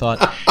Juliet. And I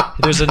thought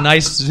there's a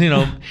nice,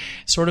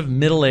 sort of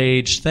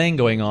middle-aged thing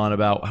going on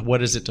about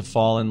what is it to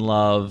fall in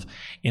love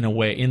in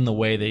the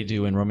way they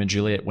do in Romeo and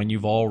Juliet when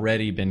you've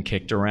already been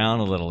kicked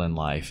around a little in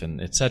life,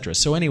 and etc.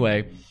 So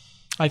anyway,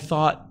 I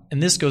thought,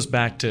 and this goes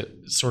back to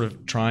sort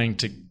of trying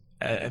to,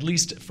 at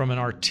least from an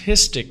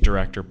artistic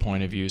director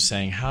point of view,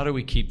 saying how do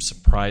we keep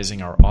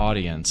surprising our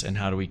audience, and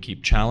how do we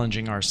keep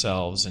challenging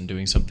ourselves and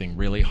doing something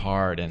really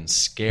hard and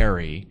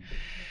scary.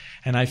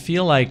 And I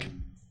feel like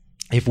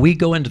if we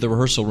go into the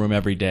rehearsal room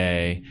every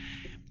day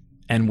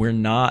and we're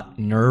not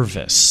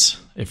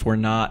nervous, if we're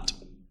not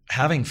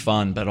having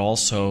fun, but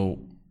also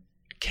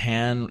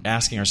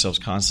asking ourselves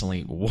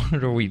constantly,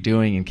 what are we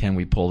doing and can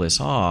we pull this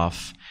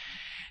off?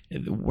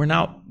 We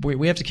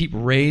have to keep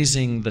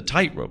raising the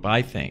tightrope,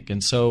 I think.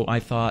 And so I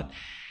thought,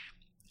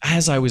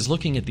 as I was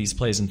looking at these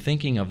plays and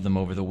thinking of them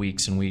over the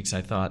weeks and weeks,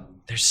 I thought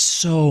there's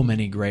so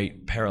many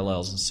great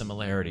parallels and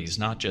similarities,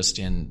 not just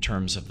in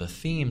terms of the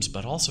themes,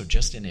 but also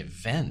just in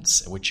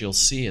events, which you'll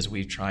see as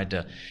we've tried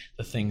the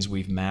things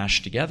we've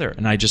mashed together.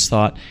 And I just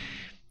thought,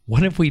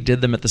 what if we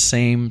did them at the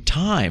same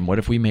time? What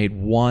if we made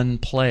one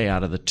play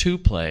out of the two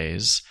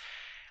plays?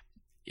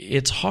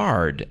 It's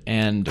hard,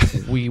 and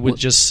we would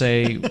just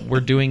say we're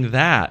doing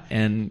that,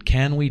 and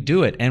can we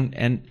do it?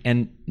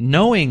 And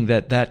knowing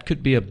that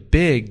could be a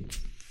big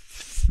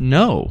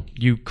no,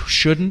 you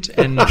shouldn't.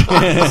 And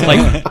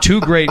like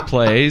two great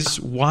plays,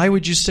 why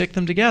would you stick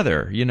them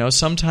together?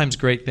 Sometimes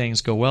great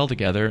things go well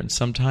together, and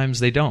sometimes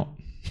they don't.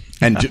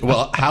 And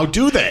how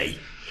do they?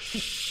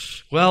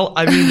 Well,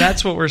 I mean,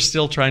 that's what we're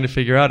still trying to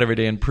figure out every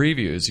day in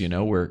previews.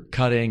 We're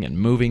cutting and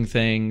moving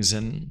things,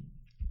 and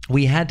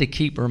we had to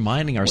keep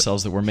reminding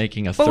ourselves that we're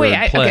making a third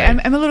play. Okay,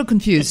 I'm a little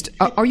confused.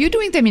 Are you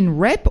doing them in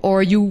rep, or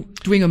are you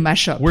doing a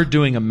mashup? We're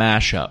doing a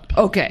mashup.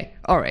 Okay,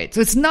 all right. So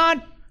it's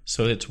not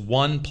So it's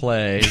one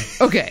play.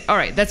 Okay, all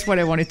right. That's what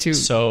I wanted to.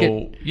 So,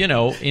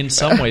 in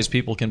some ways,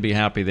 people can be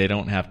happy they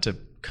don't have to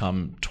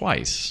come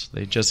twice.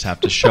 They just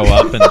have to show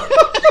up and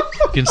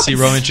you can see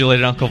Romeo and Juliet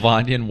and Uncle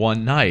Vanya in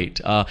one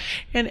night.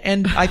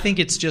 And I think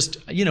it's just,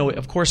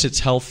 of course it's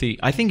healthy.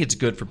 I think it's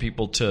good for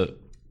people to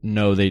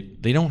know they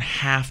don't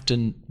have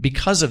to,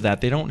 because of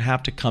that, they don't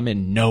have to come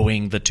in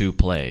knowing the two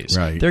plays.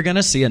 Right. They're going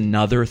to see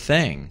another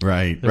thing.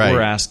 Right. That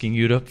we're asking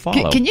you to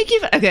follow. Can you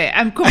give, okay,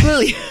 I'm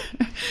completely,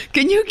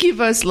 can you give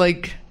us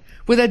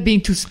without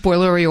being too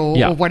spoilery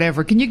or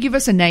whatever, can you give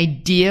us an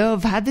idea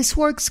of how this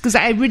works? Because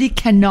I really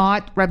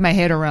cannot wrap my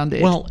head around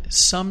it. Well,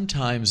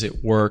 sometimes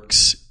it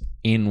works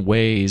in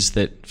ways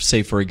that,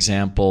 say, for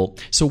example,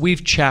 so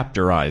we've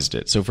chapterized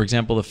it. So, for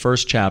example, the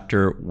first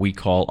chapter we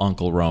call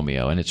Uncle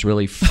Romeo, and it's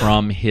really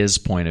from his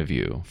point of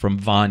view, from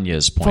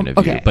Vanya's point of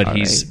view.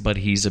 But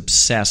he's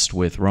obsessed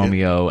with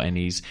Romeo, and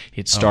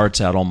it starts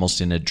out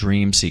almost in a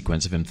dream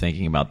sequence of him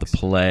thinking about the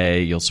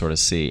play. You'll sort of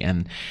see,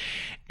 and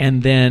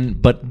then,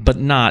 but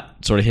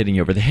not sort of hitting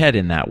you over the head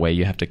in that way.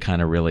 You have to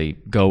kind of really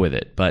go with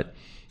it,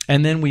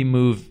 and then we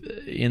move,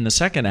 in the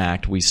second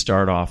act, we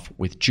start off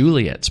with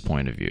Juliet's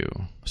point of view.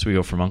 So we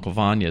go from Uncle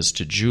Vanya's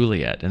to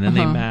Juliet, and then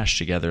they mash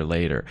together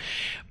later.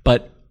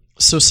 But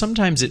so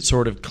sometimes it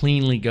sort of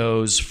cleanly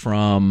goes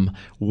from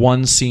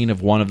one scene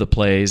of one of the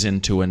plays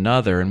into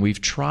another, and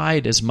we've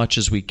tried as much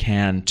as we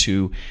can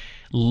to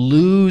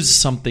lose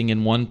something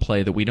in one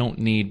play that we don't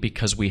need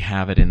because we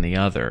have it in the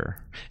other,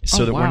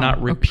 so that we're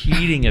not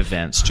repeating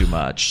events too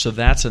much. So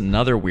that's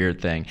another weird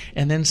thing.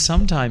 And then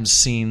sometimes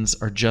scenes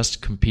are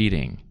just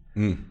competing.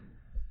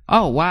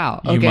 Oh,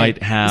 wow. Okay. You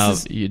might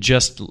have you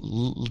just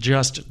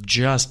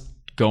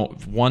go,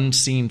 one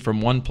scene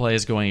from one play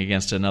is going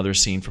against another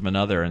scene from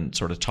another and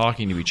sort of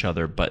talking to each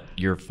other, but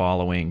you're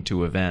following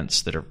two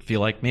events that feel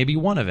like maybe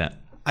one event.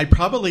 I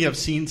probably have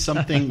seen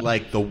something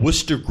like the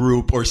Wooster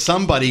Group or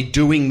somebody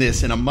doing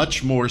this in a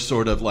much more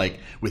sort of like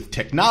with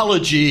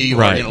technology, or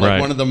like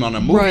one of them on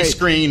a movie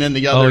screen and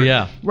the other. Oh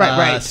yeah,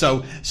 right.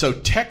 So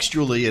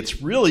textually,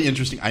 it's really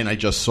interesting. And I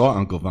just saw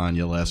Uncle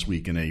Vanya last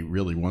week in a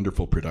really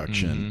wonderful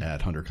production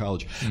at Hunter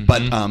College.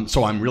 But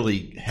so I'm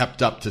really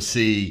hepped up to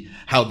see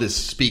how this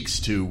speaks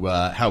to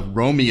how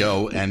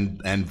Romeo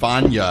and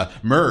Vanya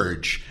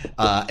merge,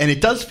 and it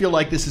does feel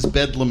like this is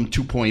Bedlam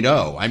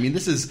 2.0. I mean,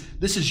 this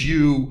is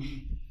you.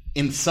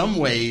 In some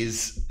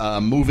ways,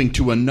 moving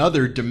to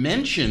another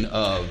dimension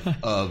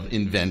of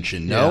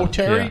invention. No,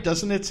 Terry,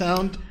 doesn't it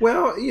sound?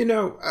 Well,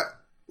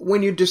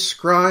 when you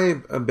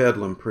describe a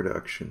Bedlam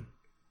production,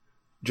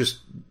 just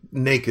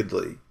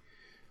nakedly,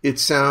 it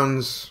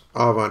sounds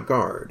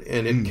avant-garde,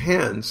 and it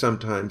can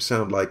sometimes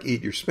sound like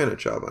Eat Your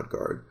Spinach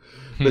avant-garde.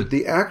 But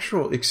the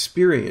actual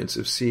experience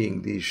of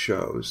seeing these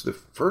shows, the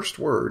first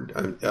word,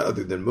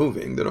 other than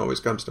moving, that always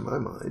comes to my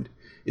mind,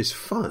 is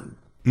fun.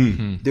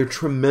 They're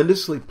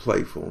tremendously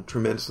playful,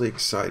 tremendously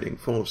exciting,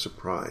 full of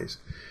surprise.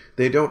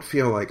 They don't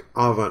feel like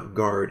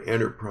avant-garde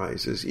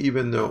enterprises,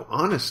 even though,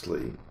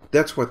 honestly,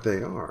 that's what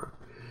they are.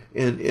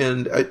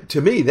 And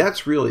to me,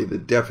 that's really the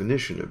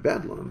definition of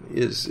Bedlam,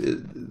 is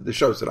the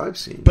shows that I've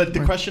seen. But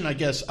the question, I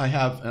guess, I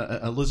have,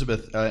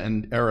 Elizabeth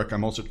and Eric,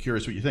 I'm also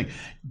curious what you think.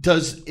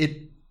 Does it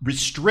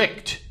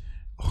restrict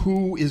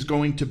who is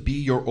going to be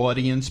your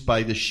audience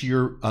by the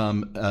sheer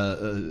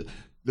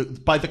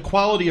by the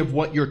quality of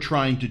what you're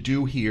trying to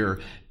do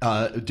here?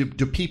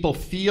 Do people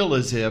feel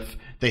as if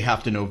they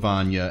have to know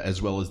Vanya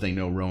as well as they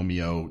know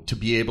Romeo to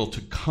be able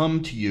to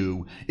come to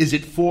you? Is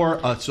it for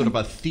a sort of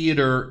a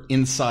theater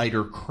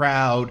insider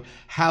crowd?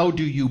 How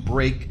do you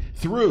break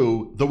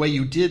through the way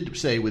you did,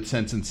 say, with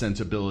Sense and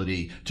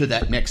Sensibility to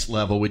that next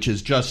level, which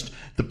is just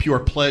the pure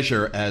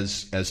pleasure,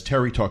 as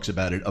Terry talks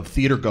about it, of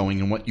theater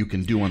going and what you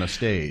can do on a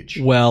stage?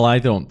 Well, I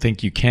don't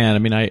think you can. I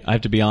mean, I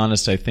have to be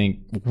honest. I think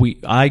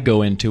I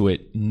go into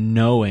it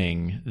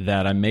knowing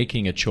that I'm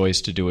making a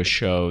choice to do a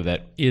show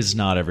that is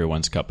not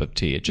everyone's cup of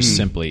tea. It just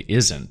simply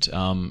isn't.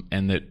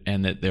 And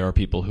that there are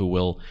people who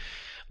will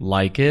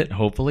like it,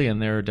 hopefully,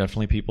 and there are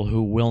definitely people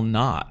who will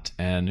not,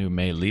 and who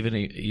may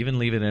even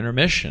leave it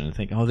intermission and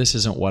think, oh, this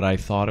isn't what I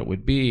thought it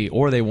would be,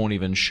 or they won't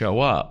even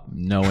show up,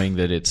 knowing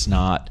that it's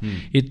not,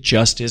 it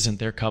just isn't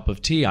their cup of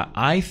tea.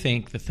 I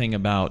think the thing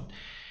about,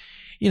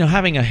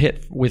 having a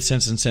hit with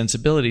Sense and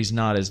Sensibility is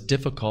not as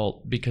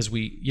difficult because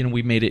we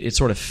made it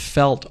sort of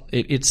felt,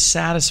 it's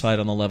satisfied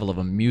on the level of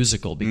a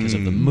musical because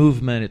of the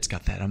movement. It's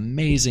got that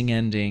amazing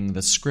ending.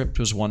 The script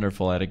was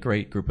wonderful. I had a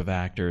great group of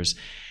actors.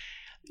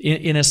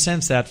 In a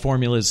sense, that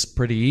formula is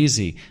pretty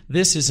easy.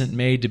 This isn't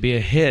made to be a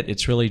hit.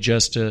 It's really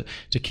just to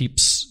keep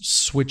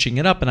switching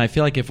it up. And I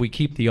feel like if we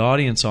keep the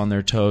audience on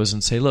their toes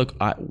and say, look,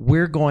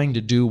 we're going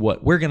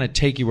to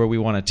take you where we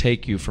want to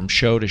take you from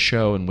show to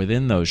show and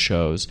within those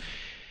shows.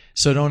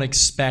 So don't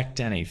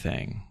expect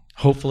anything.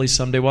 Hopefully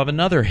someday we'll have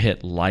another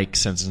hit like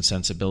Sense and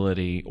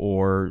Sensibility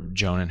or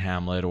Joan and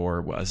Hamlet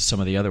or some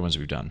of the other ones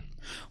we've done.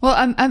 Well,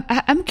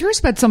 I'm curious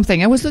about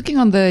something. I was looking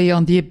on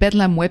the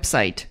Bedlam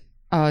website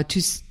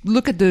to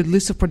look at the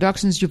list of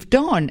productions you've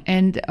done,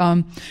 and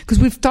because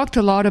we've talked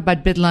a lot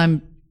about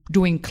Bedlam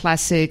doing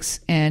classics,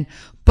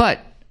 but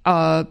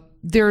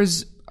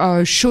there's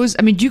shows.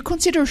 I mean, do you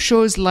consider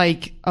shows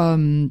like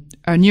New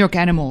York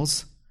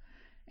Animals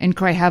and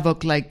Cry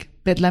Havoc like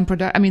Bedlam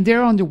Production? I mean,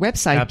 they're on the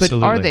website, Absolutely.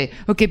 but are they?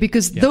 Okay,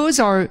 because those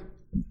are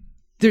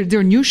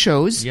they're new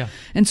shows,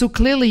 and so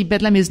clearly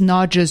Bedlam is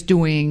not just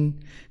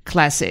doing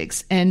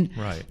classics, and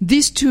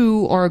these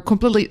two are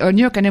completely.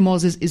 New York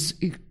Animals is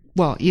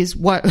what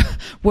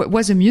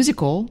was a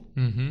musical,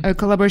 a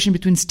collaboration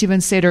between Steven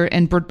Sater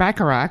and Burt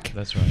Bacharach.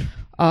 That's right.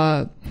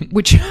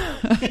 Which, I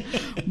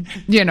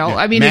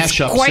mean, it's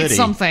Mashup quite City.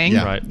 something.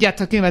 Yeah. Right. Yeah,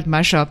 talking about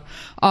mashup.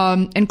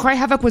 And Cry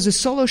Havoc was a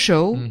solo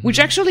show, which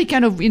actually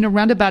kind of, in a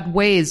roundabout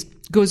ways,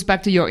 goes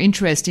back to your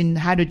interest in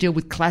how to deal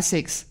with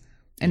classics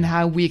and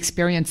how we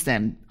experience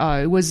them.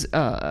 It was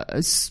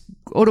a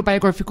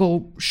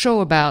autobiographical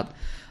show about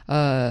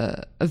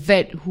a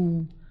vet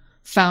who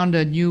found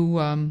a new,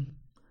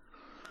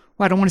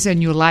 I don't want to say a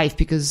new life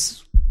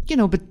because,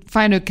 but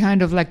find a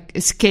kind of like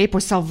escape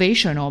or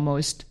salvation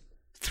almost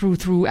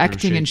through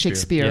acting and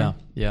Shakespeare.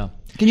 Yeah.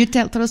 Can you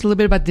tell us a little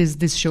bit about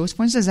these shows,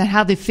 for instance, and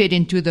how they fit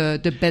into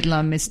the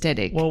Bedlam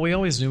aesthetic? Well, we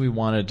always knew we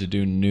wanted to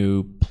do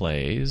new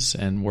plays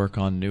and work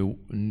on new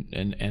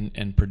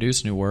and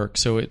produce new work.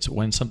 So it's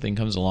when something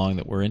comes along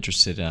that we're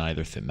interested in,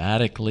 either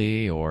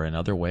thematically or in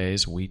other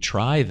ways, we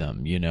try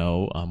them.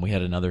 We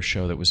had another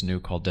show that was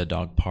new called Dead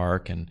Dog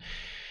Park, and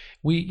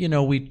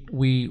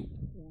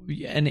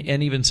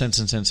and even Sense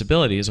and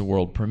Sensibility is a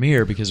world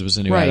premiere because it was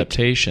a new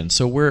adaptation.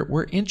 So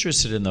we're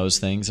interested in those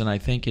things, and I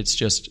think it's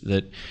just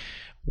that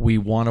we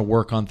want to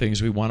work on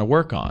things we want to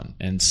work on.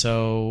 And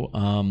so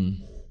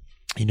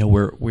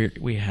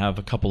we have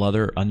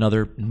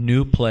another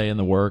new play in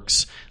the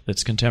works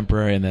that's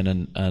contemporary, and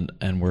then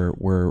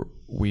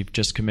we've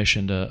just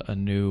commissioned a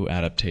new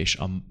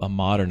adaptation, a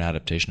modern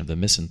adaptation of The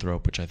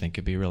Misanthrope, which I think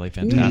could be really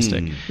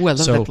fantastic. Well,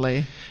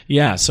 lovely.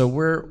 Yeah,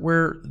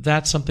 so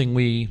that's something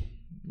we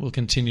will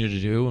continue to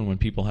do, and when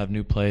people have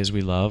new plays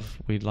we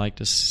love, we like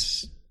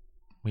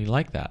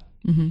that.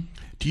 Mm-hmm.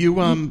 Do you,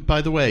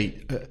 by the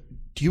way,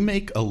 do you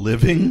make a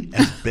living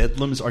as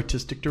Bedlam's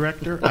artistic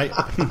director?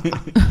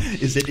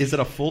 Is it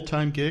a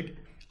full-time gig?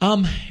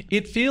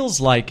 It feels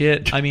like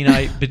it. I mean,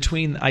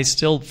 I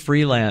still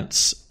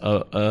freelance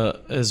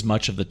as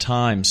much of the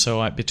time.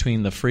 So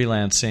between the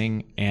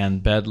freelancing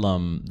and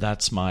Bedlam,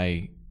 that's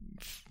my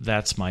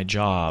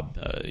job.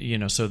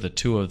 So the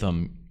two of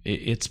them,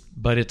 it's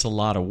a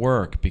lot of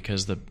work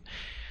because the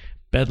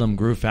Bedlam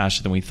grew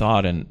faster than we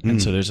thought,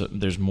 and so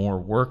there's more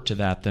work to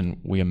that than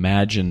we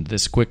imagined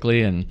this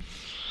quickly.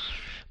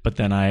 But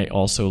then I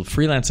also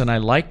freelance, and I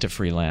like to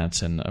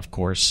freelance, and of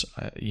course,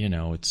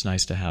 it's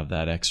nice to have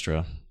that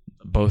extra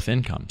both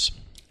incomes.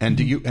 And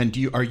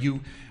are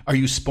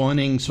you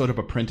spawning sort of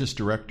apprentice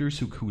directors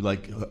who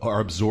like are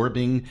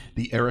absorbing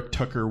the Eric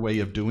Tucker way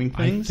of doing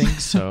things? I think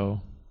so.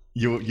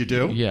 You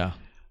do? Yeah.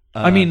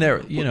 I mean,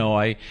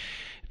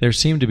 there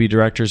seem to be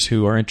directors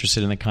who are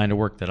interested in the kind of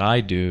work that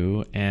I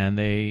do, and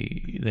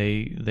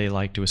they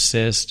like to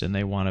assist, and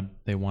they want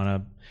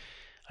to.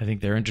 I think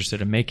they're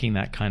interested in making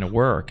that kind of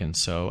work, and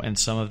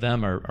some of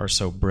them are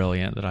so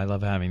brilliant that I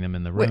love having them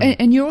in the room.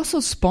 And you're also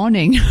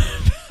spawning.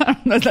 I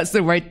don't know if that's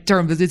the right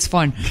term, but it's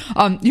fun.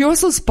 You're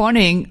also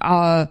spawning.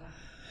 I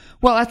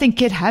think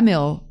Kate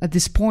Hamill at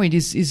this point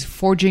is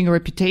forging a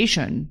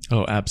reputation.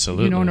 Oh,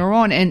 absolutely. On her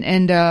own.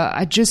 And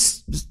I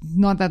just,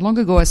 not that long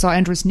ago, I saw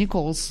Andress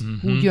Nichols,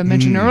 who you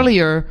mentioned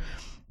earlier,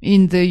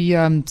 in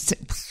the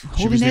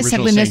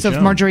Holiness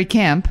of Marjorie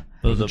Camp.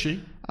 Wasn't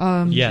she?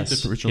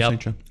 Yes. The original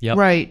Saint John. Yep.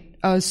 Right.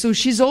 So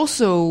she's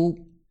also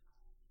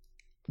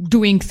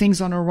doing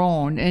things on her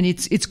own, and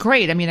it's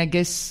great. I mean, I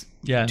guess.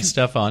 Yeah, and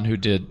Stefan, who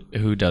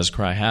does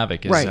Cry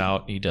Havoc, is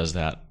out. He does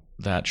that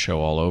show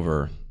all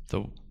over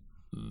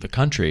the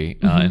country,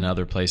 in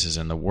other places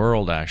in the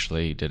world.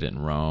 Actually, he did it in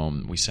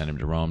Rome. We sent him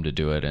to Rome to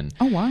do it, and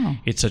oh wow,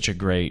 it's such a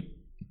great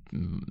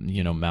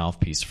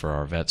mouthpiece for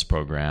our vets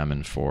program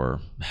and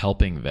for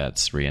helping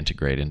vets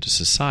reintegrate into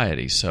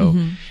society. So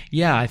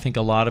I think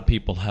a lot of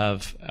people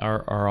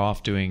are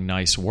off doing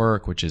nice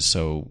work, which is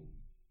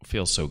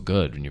feels so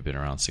good when you've been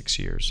around 6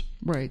 years.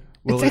 Right.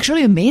 Well, it's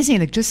actually amazing.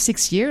 Like just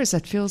 6 years,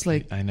 that feels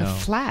like a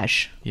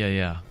flash.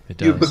 Yeah, it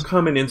does. You've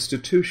become an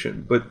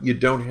institution, but you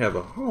don't have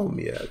a home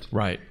yet.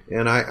 Right.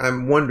 And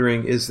I'm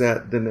wondering, is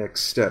that the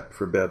next step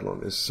for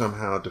Bedlam, is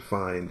somehow to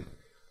find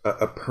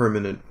a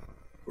permanent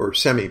or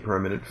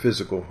semi-permanent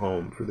physical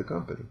home for the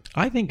company?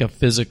 I think a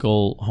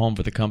physical home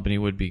for the company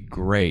would be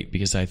great,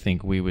 because I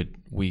think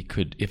we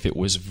could, if it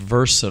was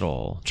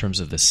versatile in terms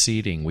of the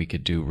seating, we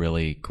could do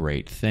really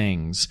great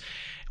things.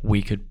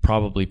 We could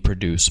probably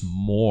produce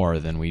more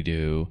than we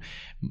do,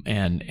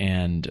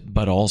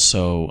 but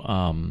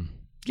also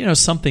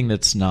something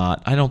that's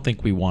not. I don't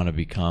think we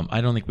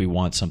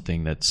want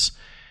something that's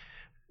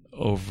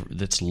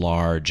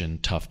large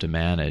and tough to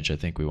manage. I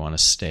think we want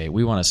to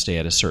stay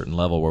at a certain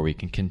level where we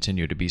can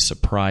continue to be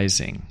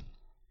surprising.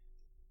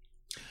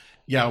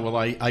 Yeah, well,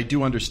 I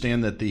do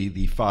understand that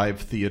the Five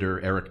Theater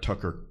Eric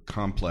Tucker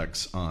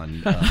complex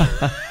on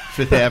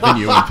Fifth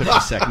Avenue and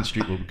 52nd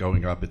Street will be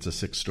going up. It's a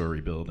 6-story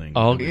building.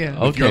 Oh, yeah.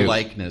 With your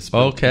likeness.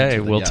 built Okay,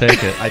 into the- we'll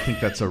take it. I think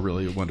that's a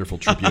really wonderful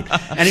tribute.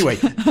 Anyway,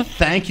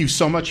 thank you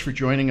so much for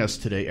joining us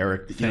today,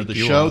 Eric. Thank the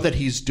you show all. that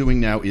he's doing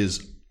now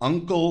is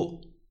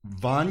Uncle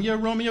Vanya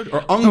Romeo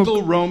or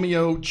Uncle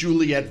Romeo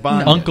Juliet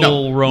Vanya.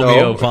 Uncle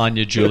Romeo,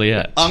 Vanya,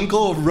 Juliet.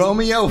 Uncle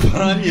Romeo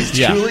Vanya's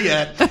Yeah.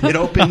 Juliet. It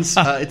opens.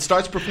 It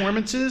starts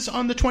performances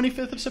on the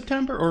 25th of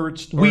September,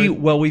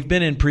 We've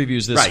been in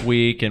previews this Right.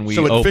 week, and we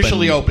so it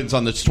officially opens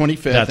on the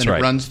 25th, That's and right.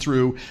 it runs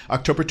through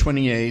October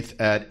 28th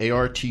at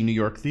ART New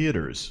York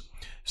Theaters.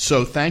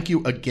 So thank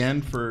you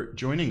again for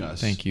joining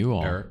us. Thank you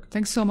all. Eric.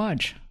 Thanks so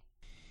much.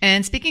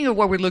 And speaking of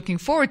what we're looking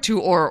forward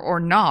to or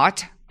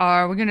not,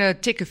 we're going to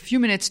take a few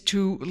minutes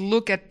to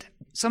look at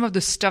some of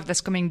the stuff that's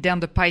coming down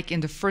the pike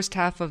in the first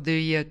half of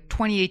the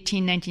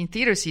 2018-19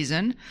 theater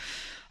season,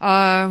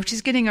 which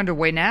is getting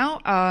underway now.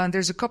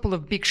 There's a couple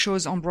of big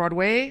shows on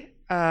Broadway,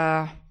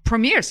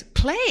 premieres,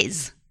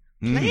 plays.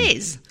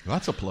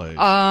 Lots of plays.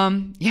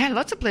 Yeah,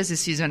 lots of plays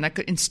this season, like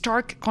in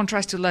stark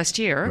contrast to last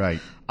year.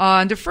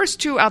 Right. The first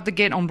two out the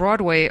gate on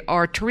Broadway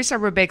are Teresa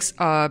Rebeck's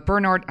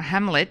Bernard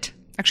Hamlet.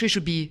 Actually, it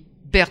should be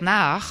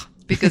Bernard,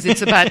 because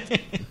it's about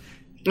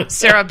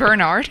Sarah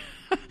Bernard.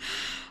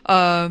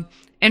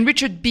 And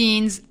Richard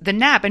Bean's The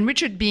Nap. And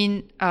Richard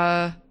Bean,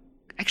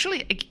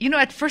 actually,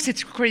 at first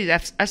it's crazy.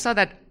 I saw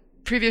that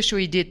previous show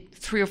he did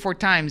 3 or 4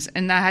 times,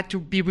 and I had to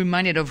be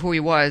reminded of who he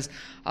was.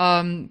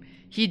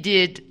 He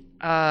did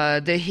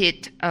the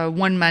hit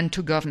One Man,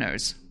 Two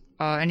Governors.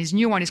 And his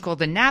new one is called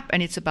The Nap,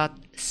 and it's about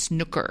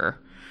snooker.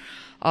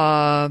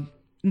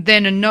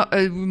 Then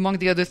among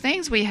the other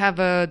things, we have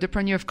the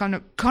premiere of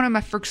Conor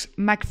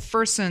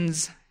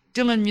McPherson's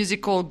Dylan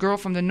musical Girl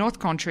from the North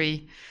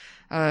Country,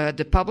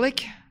 the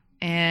public.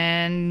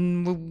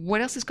 And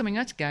what else is coming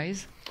out,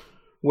 guys?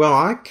 Well,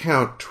 I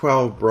count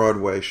 12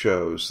 Broadway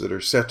shows that are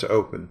set to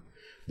open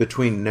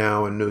between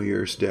now and New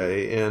Year's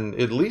Day, and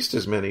at least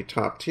as many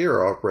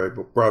top-tier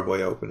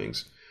off-Broadway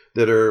openings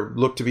that are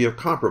looked to be of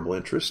comparable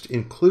interest,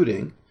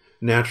 including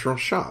Natural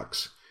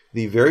Shocks,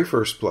 the very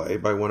first play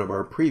by one of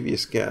our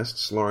previous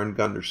guests, Lauren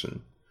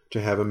Gunderson,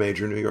 to have a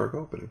major New York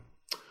opening.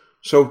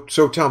 So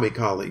tell me,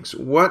 colleagues,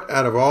 what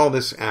out of all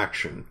this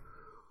action,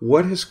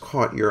 what has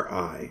caught your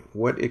eye?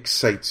 What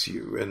excites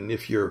you? And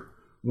if you're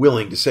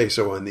willing to say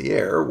so on the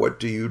air, what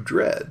do you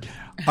dread?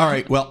 All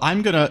right. Well,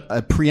 I'm going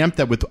to preempt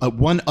that with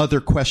one other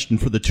question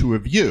for the two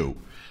of you,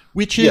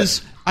 which is,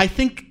 Yes. I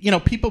think,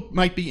 people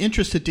might be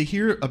interested to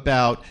hear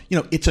about,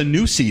 it's a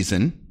new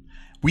season.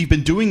 We've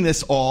been doing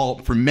this all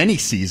for many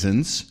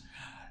seasons.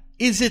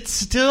 Is it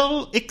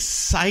still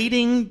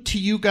exciting to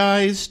you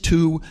guys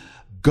to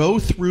go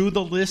through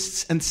the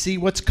lists and see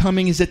what's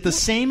coming? Is it the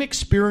same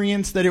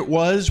experience that it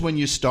was when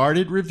you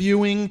started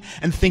reviewing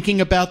and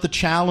thinking about the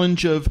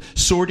challenge of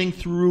sorting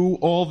through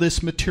all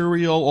this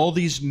material, all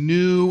these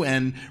new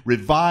and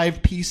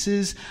revived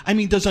pieces? I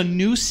mean, does a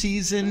new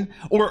season,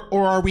 or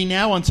are we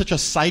now on such a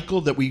cycle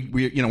that we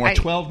are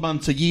 12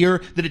 months a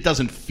year that it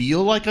doesn't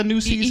feel like a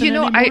new season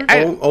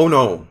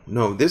anymore?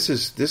 No. This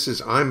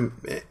is I'm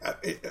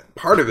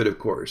part of it, of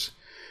course,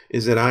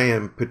 is that I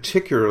am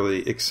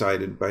particularly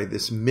excited by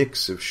this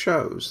mix of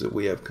shows that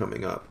we have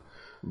coming up.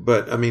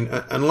 But, I mean,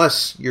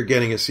 unless you're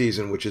getting a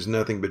season which is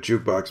nothing but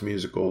jukebox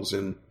musicals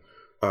and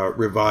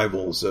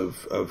revivals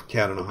of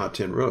Cat on a Hot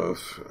Tin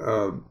Roof,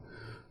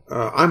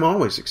 I'm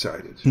always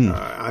excited.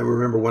 I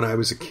remember when I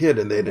was a kid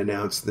and they'd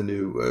announced the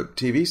new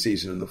TV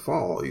season in the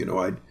fall,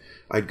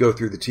 I'd go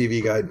through the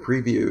TV Guide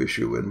preview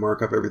issue and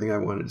mark up everything I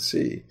wanted to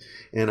see.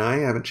 And I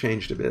haven't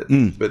changed a bit.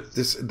 But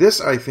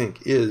this, I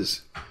think,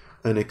 is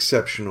an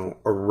exceptional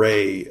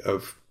array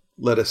of,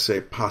 let us say,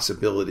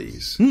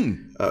 possibilities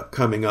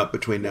coming up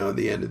between now and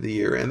the end of the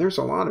year. And there's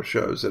a lot of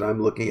shows that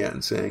I'm looking at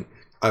and saying,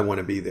 I want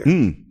to be there.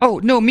 Oh,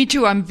 no, me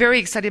too. I'm very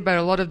excited about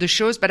a lot of the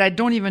shows, but I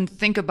don't even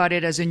think about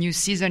it as a new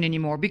season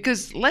anymore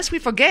because, lest we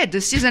forget, the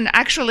season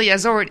actually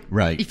has already,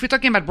 right. If we're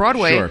talking about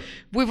Broadway, Sure.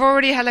 we've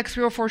already had like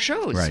 3 or 4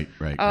 shows. Right.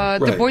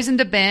 The Boys in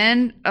the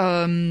Band,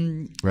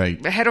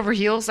 Right. Head Over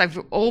Heels, they've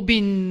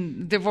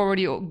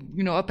already,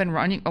 up and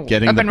running,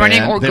 Getting up the and running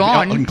band- or they've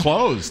gone. up and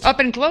closed. Up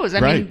and closed. I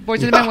Right. mean,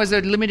 Boys in the Band was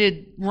a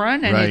limited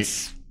run and Right.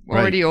 it's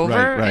already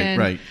over.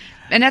 Right.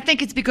 And I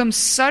think it's become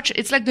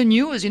it's like the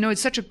news,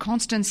 it's such a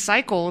constant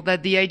cycle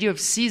that the idea of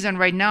season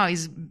right now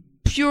is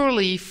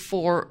purely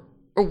for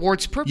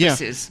awards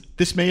purposes. Yeah.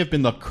 This may have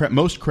been the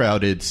most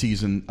crowded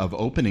season of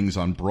openings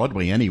on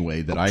Broadway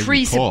anyway that I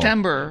recall.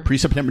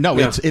 Pre-September. No,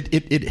 Yeah.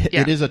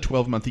 it is a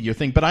 12-month-a-year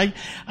thing. But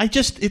I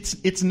just,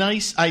 it's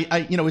nice.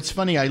 It's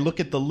funny. I look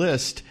at the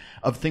list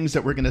of things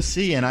that we're going to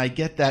see and I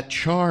get that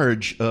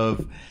charge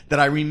that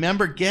I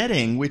remember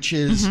getting, which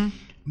is,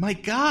 my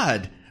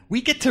God, we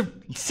get to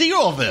see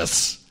all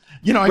this.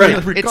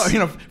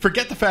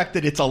 Forget the fact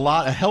that it's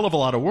a hell of a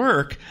lot of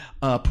work.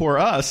 Poor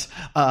us.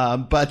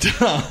 But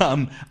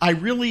I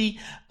really,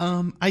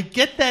 I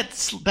get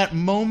that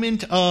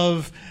moment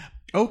of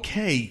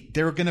okay,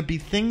 there are going to be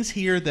things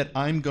here that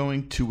I'm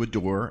going to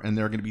adore, and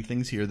there are going to be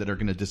things here that are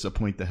going to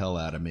disappoint the hell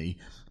out of me.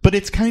 But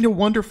it's kind of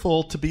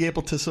wonderful to be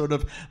able to sort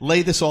of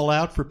lay this all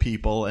out for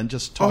people and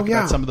just talk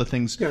about some of the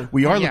things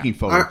we are looking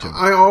forward to.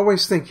 I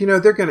always think,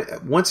 they're going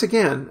to, once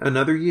again,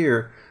 another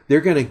year, they're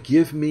going to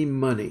give me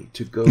money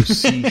to go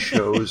see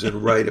shows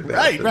and write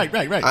about them.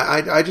 Right.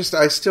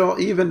 I still,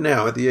 even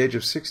now at the age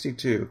of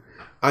 62,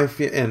 I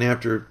feel, and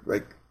after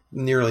like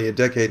nearly a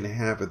decade and a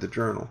half at the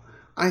Journal,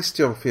 I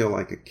still feel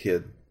like a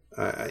kid.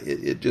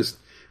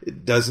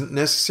 It doesn't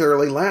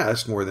necessarily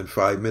last more than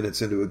 5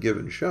 minutes into a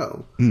given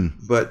show.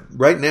 But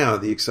right now,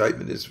 the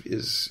excitement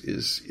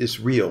is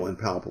real and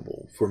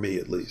palpable for me,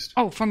 at least.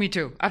 Oh, for me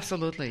too,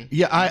 absolutely.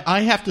 Yeah,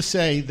 I have to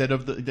say that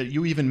that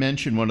you even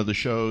mentioned one of the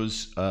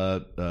shows,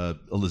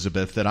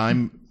 Elizabeth, that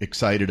I'm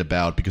excited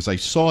about because I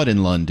saw it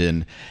in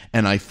London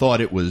and I thought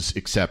it was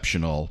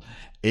exceptional.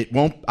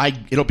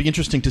 It'll be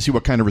interesting to see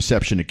what kind of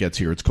reception it gets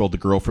here. It's called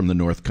Girl from the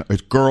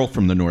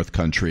North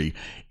Country.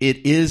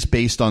 It is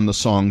based on the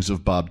songs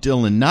of Bob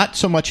Dylan, not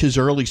so much his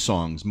early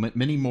songs,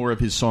 many more of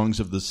his songs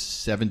of the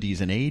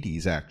 70s and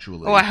 80s,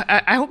 actually. Oh,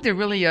 I hope they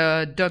really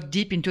dug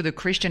deep into the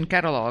Christian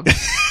catalog.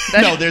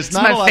 No, there's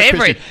not a lot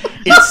favorite. of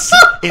Christian.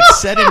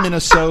 It's set in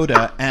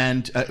Minnesota,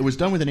 and it was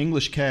done with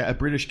a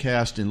British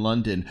cast in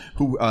London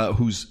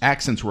whose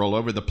accents were all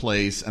over the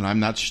place, and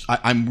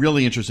I'm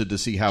really interested to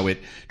see how it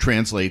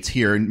translates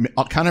here. And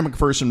Conor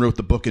McPherson wrote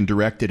the book and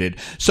directed it.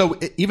 So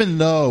even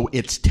though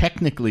it's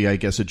technically, I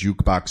guess, a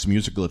jukebox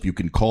musical, if you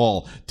can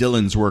call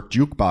Dylan's work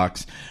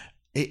jukebox,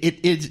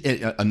 it is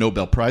a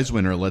Nobel Prize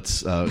winner.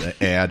 Let's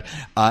add.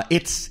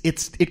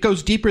 It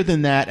goes deeper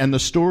than that, and the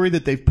story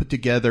that they've put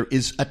together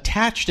is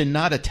attached and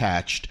not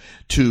attached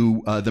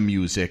to the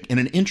music in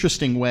an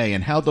interesting way,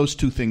 and how those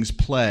two things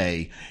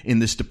play in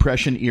this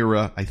Depression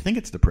era. I think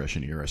it's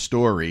Depression era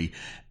story.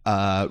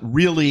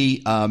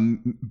 Really.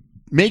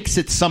 Makes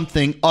it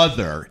something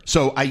other.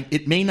 So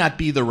it may not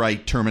be the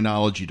right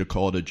terminology to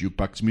call it a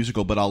jukebox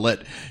musical, but I'll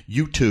let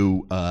you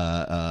two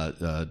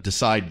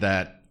decide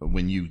that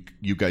when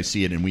you guys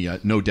see it, and we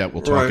no doubt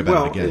will talk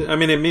about it again. I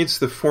mean, it meets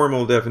the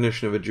formal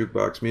definition of a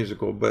jukebox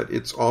musical, but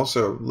it's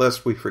also,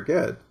 lest we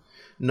forget,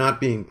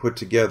 not being put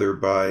together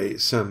by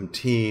some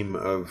team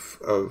of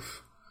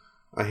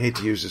I hate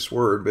to use this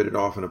word, but it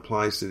often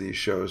applies to these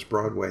shows,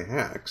 Broadway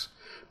hacks,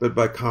 but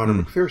by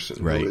Conor McPherson,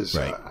 who is,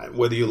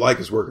 whether you like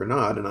his work or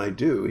not, and I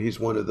do, he's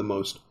one of the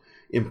most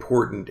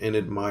important and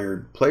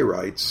admired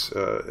playwrights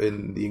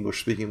in the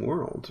English-speaking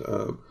world.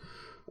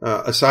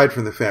 Aside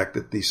from the fact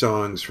that the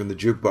songs from the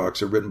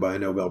jukebox are written by a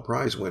Nobel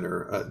Prize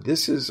winner,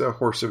 this is a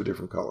horse of a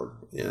different color,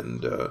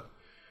 and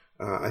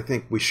I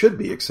think we should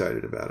be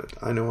excited about it.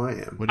 I know I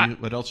am.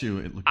 What else are you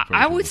looking forward to?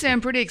 I would say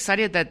I'm pretty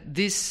excited that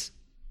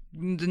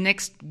the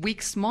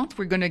next month,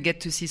 we're going to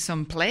get to see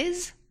some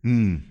plays.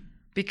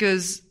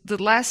 Because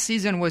the last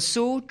season was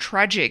so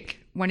tragic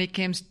when it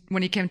came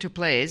to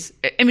plays.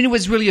 I mean, it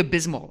was really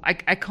abysmal. I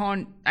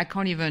can't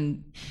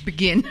even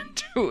begin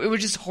to. It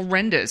was just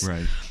horrendous.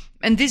 Right.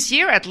 And this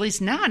year, at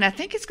least now, and I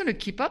think it's going to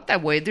keep up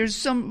that way. There's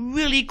some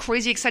really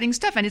crazy, exciting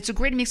stuff, and it's a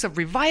great mix of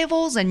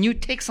revivals and new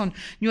takes on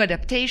new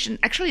adaptation.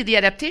 Actually, the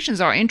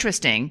adaptations are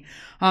interesting.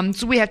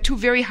 So we have two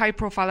very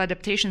high-profile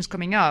adaptations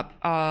coming up: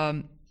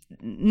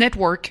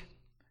 Network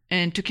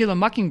and To Kill a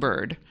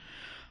Mockingbird.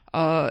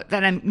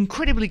 That I'm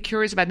incredibly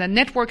curious about. The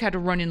Network had a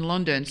run in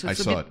London, so it's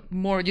a bit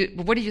more.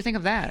 What did you think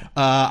of that?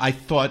 I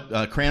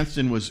thought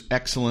Cranston was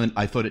excellent.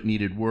 I thought it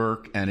needed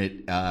work, and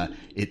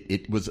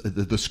it was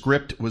the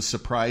script was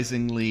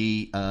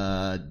surprisingly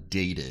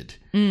dated.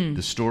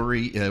 The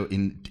story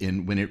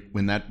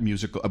when that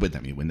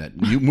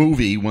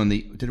movie won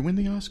did it win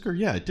the Oscar?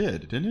 Yeah, it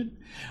did, didn't it?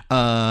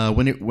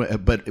 When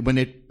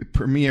it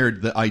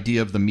premiered, the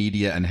idea of the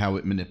media and how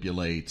it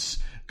manipulates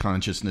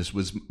consciousness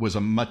was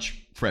a much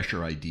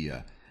fresher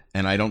idea,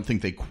 and I don't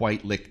think they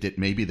quite licked it.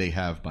 Maybe they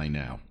have by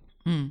now.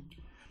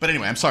 But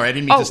anyway, I'm sorry, I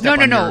didn't mean to step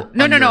No.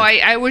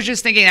 I was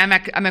just thinking,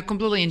 I'm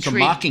completely intrigued. So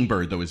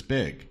Mockingbird though is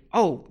big.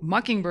 Oh,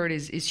 Mockingbird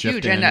is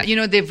huge,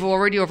 and they've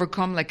already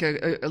overcome like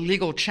a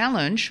legal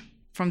challenge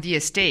from the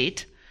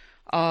estate.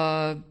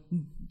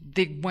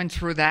 They went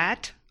through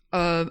that.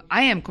 I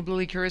am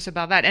completely curious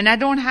about that, and I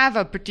don't have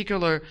a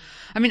particular.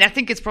 I mean, I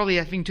think it's probably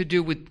having to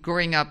do with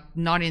growing up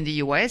not in the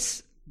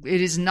U.S.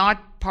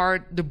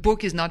 The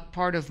book is not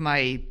part of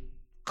my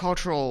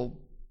cultural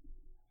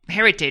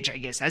heritage, I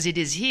guess, as it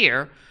is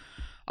here.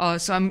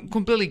 So I'm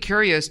completely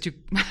curious to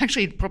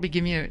actually probably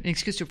give me an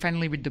excuse to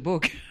finally read the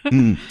book.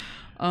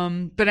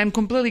 But I'm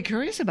completely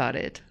curious about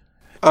it.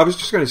 I was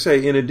just going to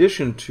say, in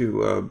addition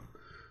to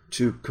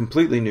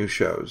completely new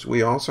shows,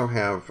 we also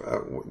have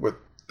what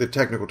the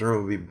technical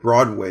term would be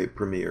Broadway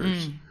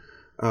premieres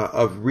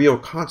of real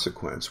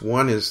consequence.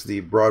 One is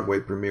the Broadway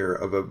premiere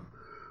of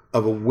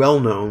a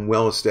well-known,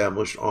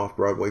 well-established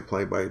off-Broadway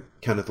play by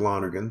Kenneth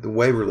Lonergan, The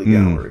Waverly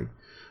Gallery,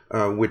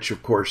 which,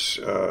 of course,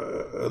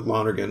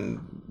 Lonergan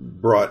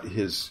brought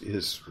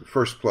his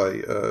first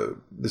play,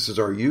 This Is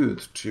Our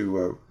Youth,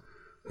 to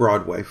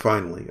Broadway,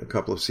 finally, a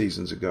couple of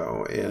seasons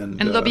ago. And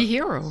There'll be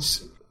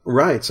heroes.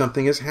 Right,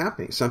 something is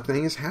happening.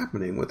 Something is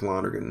happening with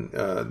Lonergan.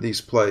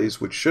 These plays,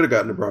 which should have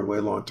gotten to Broadway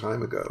a long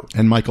time ago,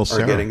 and Michael are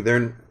Cera. getting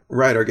there.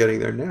 Right, are getting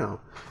there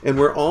now. And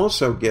we're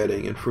also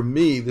getting, and for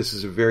me, this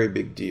is a very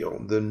big deal,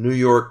 the New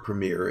York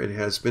premiere. It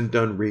has been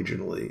done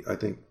regionally, I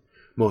think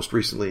most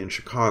recently in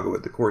Chicago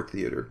at the Court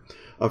Theater,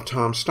 of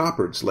Tom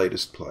Stoppard's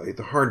latest play,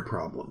 The Hard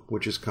Problem,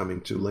 which is coming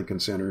to Lincoln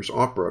Center's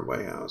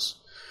Off-Broadway house.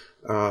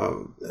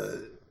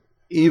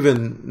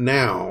 Even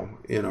now,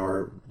 in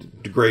our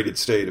degraded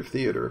state of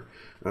theater,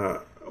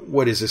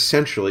 what is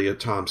essentially a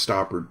Tom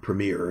Stoppard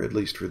premiere, at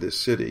least for this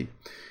city,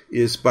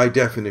 is by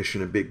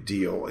definition a big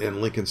deal, and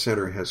Lincoln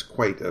Center has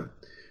quite a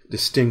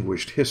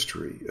distinguished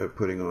history of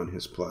putting on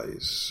his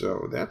plays.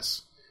 So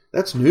that's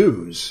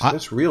news.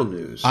 That's real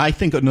news. I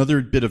think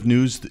another bit of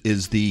news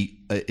is the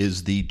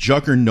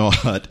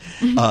juggernaut,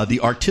 the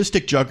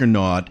artistic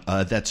juggernaut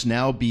that's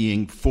now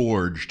being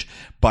forged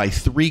by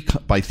three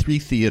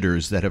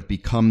theaters that have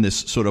become this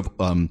sort of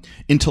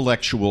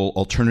intellectual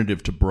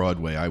alternative to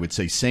Broadway. I would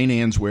say St.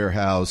 Anne's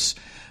Warehouse,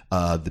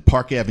 the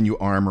Park Avenue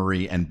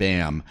Armory, and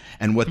BAM.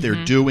 And what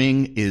they're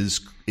doing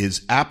is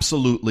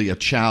absolutely a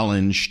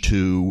challenge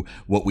to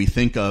what we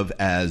think of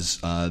as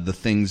the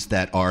things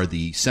that are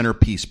the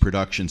centerpiece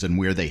productions and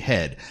where they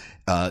head.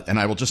 And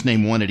I will just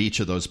name one at each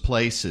of those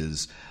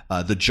places.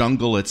 The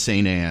Jungle at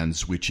St.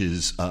 Anne's, which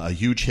is a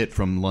huge hit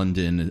from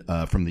London,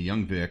 from the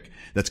Young Vic,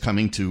 that's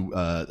coming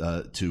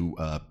to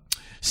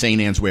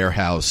St. Anne's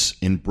Warehouse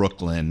in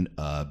Brooklyn.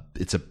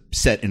 It's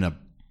set in a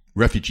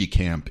refugee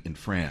camp in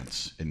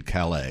France, in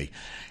Calais.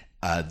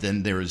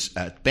 Then there's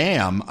at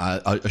BAM,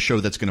 a show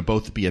that's going to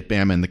both be at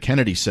BAM and the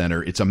Kennedy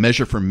Center. It's a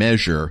Measure for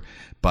Measure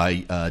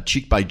by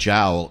Cheek by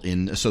Jowl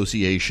in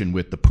association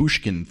with the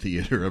Pushkin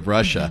Theater of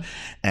Russia.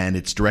 And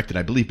it's directed,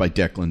 I believe, by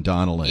Declan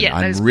Donnellan. Yeah,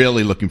 I'm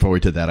really looking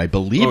forward to that. I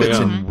believe it's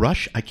in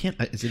Russia.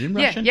 Is it in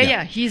Russian?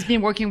 Yeah. He's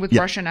been working with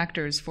Russian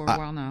actors for a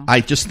while now.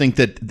 I just think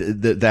that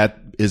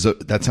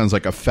that sounds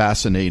like a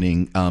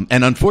fascinating,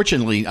 and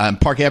unfortunately,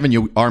 Park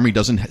Avenue Armory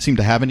doesn't seem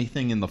to have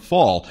anything in the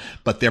fall,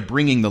 but they're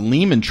bringing the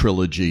Lehman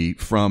trilogy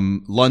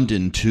from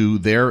London to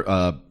their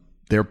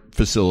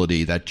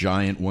facility, that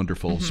giant,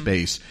 wonderful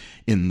space,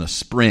 in the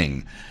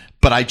spring.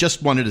 But I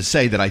just wanted to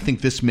say that I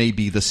think this may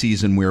be the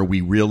season where we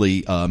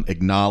really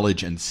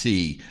acknowledge and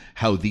see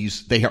how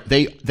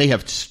they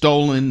have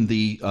stolen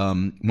the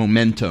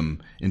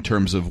momentum in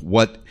terms of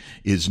what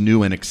is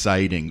new and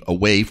exciting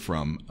away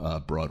from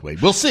Broadway.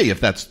 We'll see if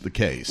that's the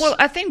case. Well,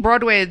 I think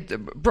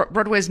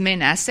Broadway's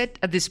main asset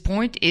at this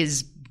point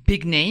is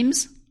big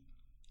names.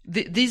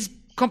 These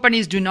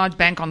companies do not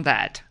bank on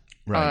that.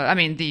 Right. I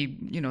mean,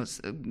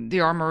 the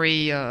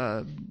Armory,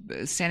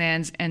 St.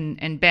 Anne's,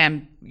 and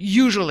BAM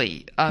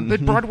usually,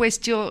 but Broadway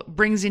still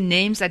brings in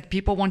names that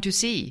people want to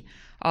see.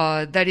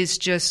 That is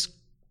just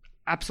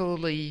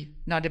absolutely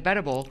not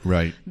debatable.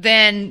 Right.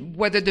 Then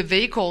whether the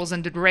vehicles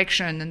and the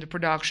direction and the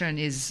production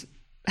is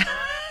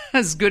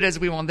as good as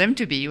we want them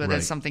to be, well,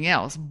 that's something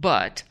else.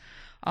 But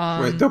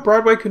right, though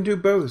Broadway can do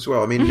both as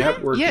well. I mean,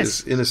 Network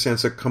is in a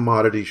sense a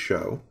commodity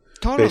show.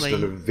 Totally. Based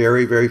on a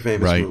very, very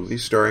famous movie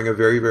starring a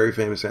very, very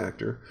famous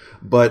actor,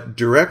 but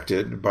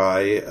directed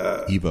by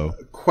Ivo,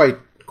 quite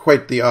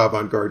the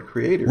avant-garde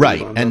creator.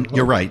 Right, and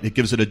you're right. It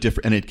gives it a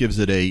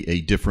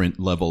different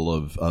level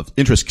of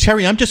interest.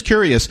 Terry, I'm just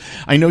curious.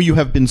 I know you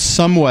have been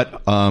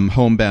somewhat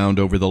homebound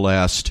over the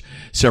last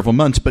several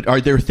months, but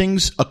are there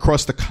things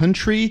across the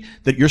country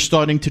that you're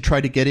starting to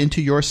try to get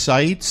into your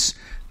sites?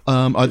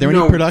 Are there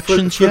any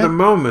productions yet?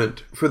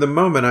 For the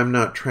moment, I'm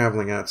not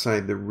traveling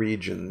outside the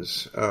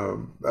regions,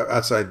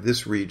 outside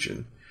this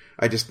region.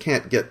 I just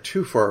can't get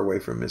too far away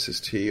from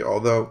Mrs. T,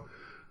 although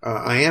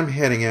I am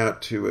heading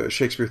out to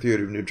Shakespeare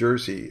Theater of New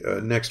Jersey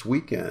next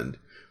weekend,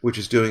 which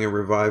is doing a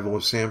revival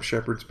of Sam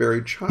Shepard's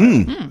Buried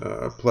Child,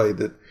 a play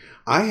that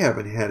I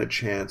haven't had a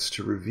chance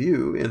to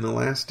review in the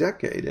last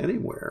decade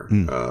anywhere.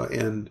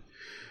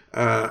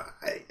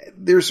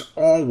 There's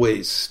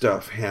always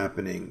stuff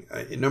happening,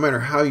 no matter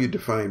how you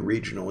define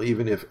regional,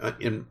 even if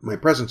in my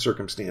present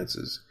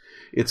circumstances,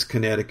 it's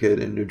Connecticut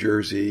and New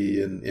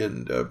Jersey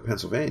and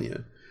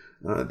Pennsylvania.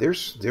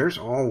 There's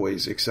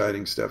always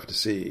exciting stuff to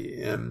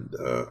see. And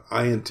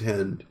I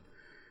intend,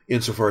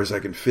 insofar as I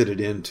can fit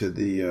it into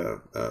the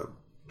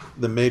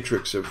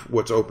matrix of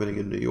what's opening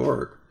in New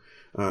York,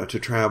 to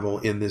travel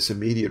in this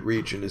immediate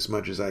region as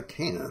much as I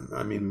can.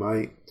 I mean,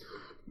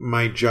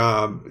 my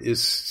job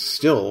is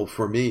still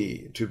for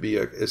me to be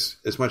as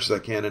much as I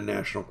can a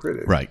national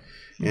critic. Right.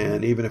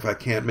 And even if I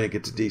can't make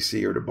it to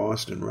DC or to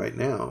Boston right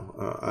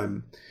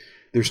now,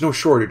 there's no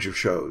shortage of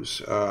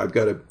shows. I've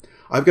got a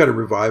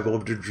revival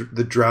of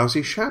The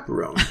Drowsy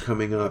Chaperone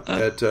coming up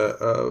at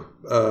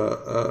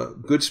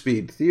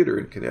Goodspeed Theater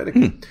in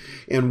Connecticut.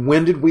 And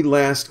when did we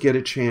last get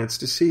a chance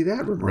to see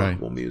that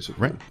remarkable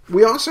musical? Right.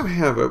 We also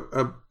have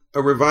a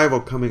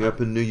revival coming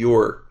up in New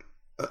York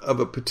of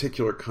a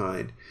particular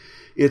kind.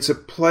 It's a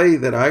play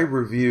that I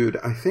reviewed,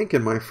 I think,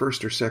 in my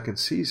first or second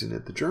season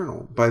at the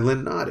Journal by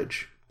Lynn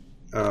Nottage.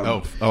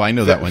 I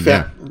know that one.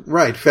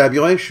 Right,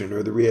 Fabulation,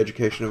 or The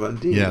Re-Education of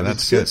Undine. Yeah,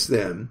 that's good. Since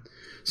then,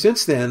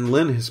 Since then,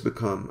 Lynn has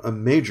become a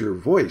major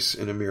voice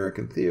in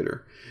American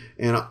theater,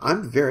 and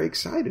I'm very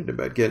excited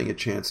about getting a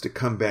chance to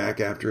come back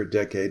after a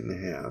decade and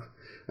a half.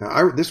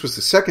 This was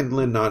the second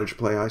Lynn Nottage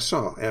play I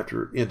saw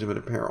after Intimate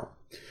Apparel.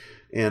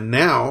 And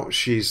now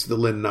she's the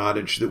Lynn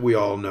Nottage that we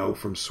all know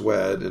from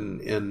Swed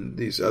and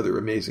these other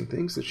amazing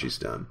things that she's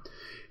done.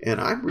 And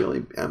I'm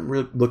really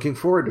looking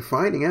forward to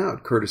finding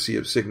out, courtesy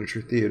of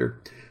Signature Theater,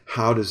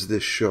 how does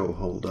this show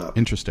hold up?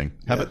 Interesting.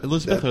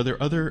 Elizabeth, are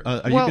there other?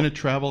 Are you going to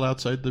travel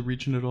outside the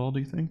region at all? Do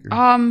you think?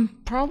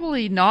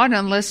 Probably not,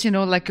 unless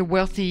like a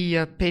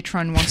wealthy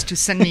patron wants to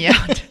send me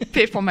out,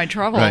 pay for my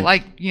travel.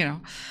 Right.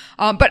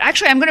 But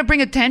actually, I'm going to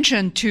bring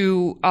attention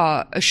to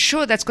a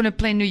show that's going to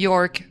play in New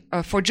York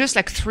for just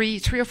like three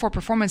or four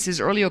performances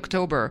early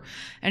October,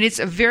 and it's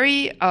a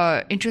very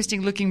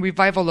interesting looking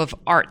revival of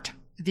Art,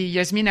 the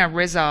Yasmina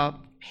Reza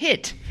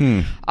hit.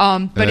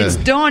 But it's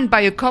done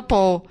by a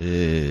couple.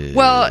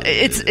 Well,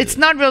 it's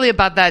not really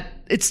about that.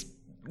 It's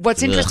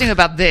what's interesting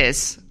about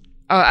this.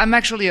 I'm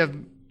actually a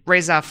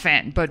Reza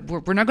fan, but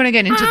we're not going to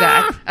get into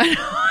that.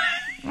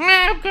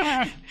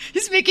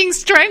 He's making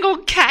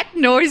strangled cat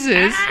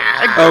noises.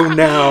 Oh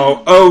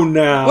no.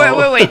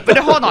 Wait. But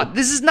hold on.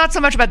 This is not so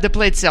much about the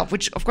play itself,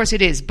 which of course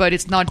it is, but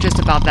it's not just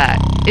about that.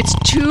 It's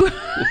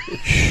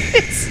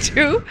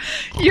two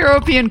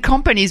European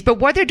companies, but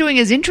what they're doing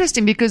is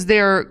interesting because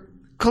they're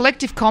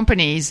collective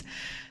companies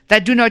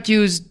that do not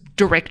use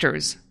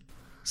directors.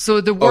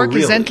 So the work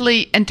is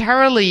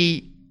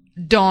entirely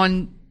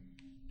done,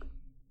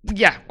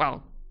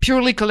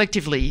 purely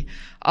collectively.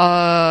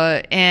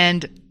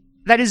 And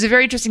that is a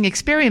very interesting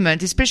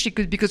experiment, especially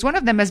because one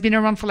of them has been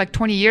around for like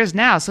 20 years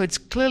now, so it's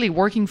clearly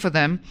working for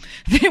them.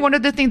 One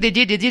of the things they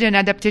did an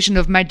adaptation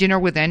of My Dinner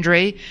with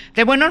Andre.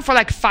 They went on for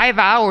like 5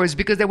 hours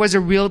because there was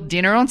a real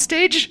dinner on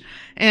stage.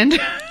 And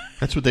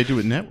that's what they do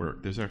at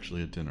Network. There's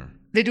actually a dinner.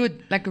 They do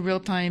it like a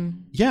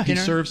real-time dinner? He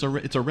serves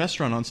it's a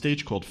restaurant on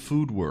stage called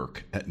Food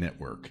Work at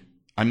Network.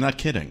 I'm not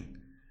kidding.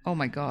 Oh,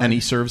 my God. And he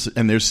serves,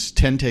 and there's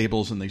 10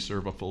 tables, and they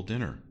serve a full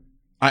dinner.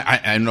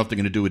 I don't know if they're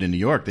going to do it in New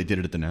York. They did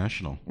it at the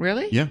National.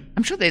 Really? Yeah.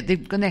 I'm sure they're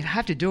going to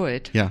have to do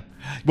it. Yeah.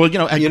 Well,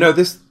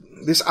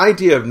 this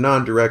idea of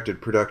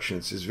non-directed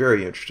productions is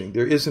very interesting.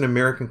 There is an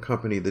American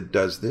company that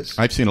does this.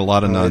 I've seen a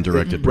lot of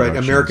non-directed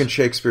productions. Right. American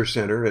Shakespeare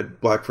Center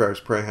at Blackfriars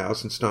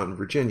Playhouse in Staunton,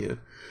 Virginia,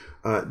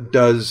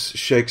 does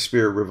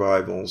Shakespeare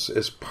revivals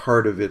as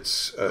part of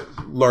its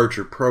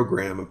larger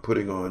program of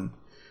putting on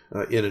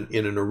in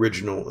an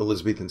original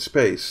Elizabethan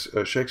space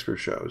Shakespeare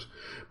shows.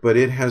 But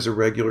it has a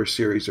regular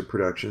series of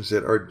productions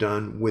that are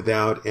done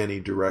without any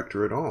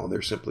director at all.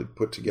 They're simply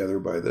put together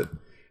by the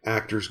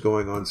actors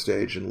going on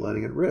stage and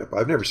letting it rip.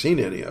 I've never seen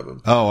any of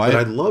them. But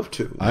I'd love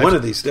to one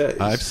of these days.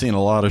 I've seen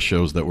a lot of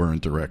shows that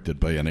weren't directed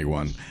by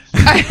anyone.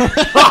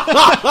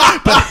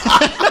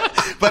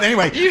 But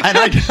anyway, and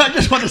I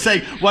just want to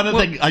say one other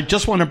thing. I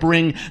just want to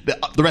bring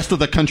the rest of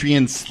the country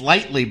in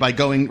slightly by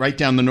going right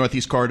down the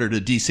Northeast Corridor to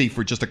D.C.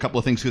 for just a couple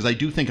of things, because I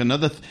do think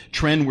another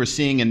trend we're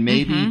seeing, and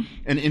maybe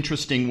an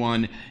interesting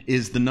one,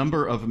 is the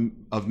number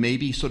of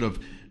maybe sort of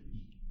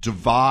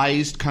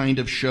devised kind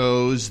of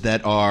shows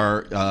that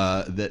are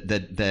that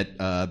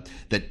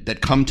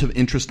come to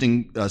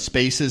interesting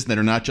spaces that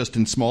are not just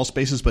in small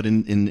spaces but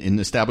in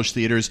established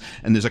theaters.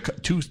 And there's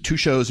two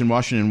shows in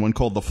Washington, one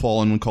called The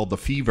Fall and one called The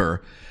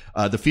Fever.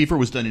 The Fever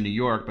was done in New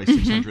York by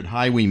 600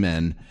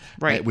 Highwaymen,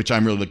 right, which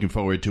I'm really looking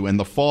forward to. And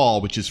The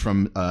Fall, which is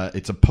from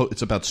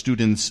it's about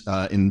students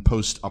in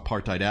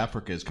post-apartheid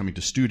Africa, is coming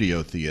to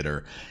studio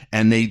theater,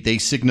 and they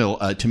signal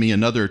to me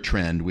another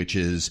trend, which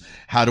is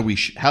how do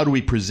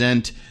we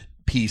present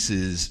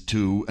pieces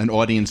to an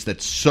audience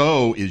that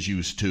so is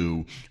used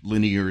to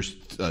linear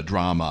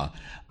drama,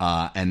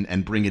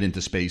 and bring it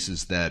into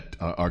spaces that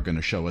are going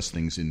to show us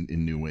things in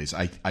new ways.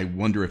 I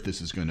wonder if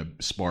this is going to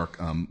spark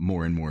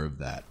more and more of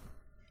that.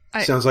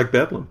 Sounds like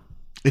Bedlam.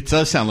 It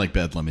does sound like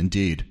Bedlam,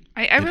 indeed.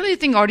 I really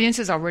think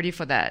audiences are ready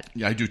for that.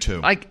 Yeah, I do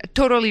too. Like,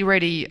 totally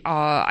ready.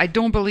 I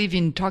don't believe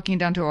in talking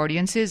down to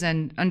audiences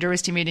and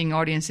underestimating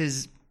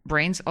audiences'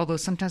 brains, although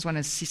sometimes when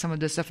I see some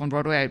of the stuff on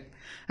Broadway,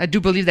 I do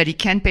believe that it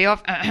can pay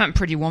off.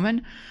 Pretty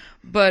Woman.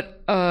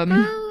 But, anyway,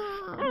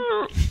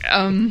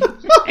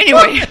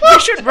 we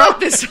should wrap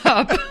this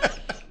up.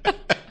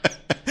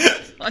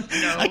 Oh,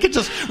 no. We could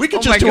just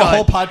do a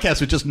whole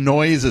podcast with just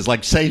noises,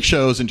 like say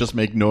shows and just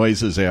make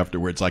noises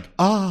afterwards, like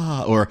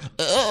or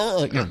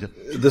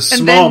the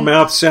small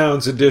mouth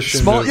sounds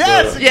edition.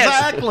 Yes,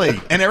 exactly.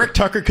 And Eric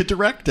Tucker could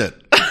direct it.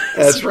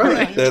 That's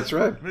right. That's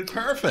right.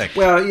 Perfect.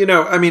 Well,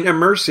 I mean,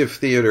 immersive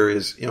theater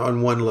is,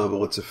 on one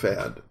level, it's a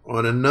fad.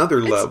 On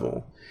another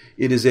level,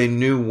 it is a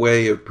new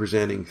way of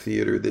presenting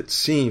theater that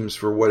seems,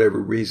 for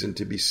whatever reason,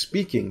 to be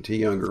speaking to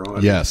younger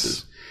audiences.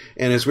 Yes.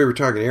 And as we were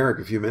talking to Eric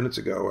a few minutes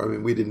ago, I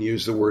mean, we didn't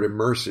use the word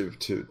immersive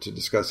to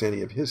discuss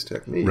any of his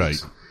techniques.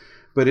 Right.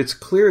 But it's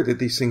clear that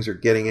these things are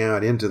getting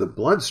out into the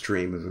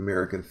bloodstream of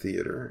American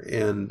theater.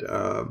 And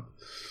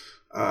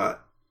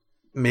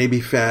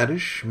maybe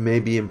faddish,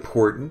 maybe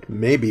important,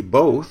 maybe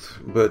both.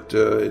 But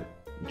it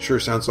sure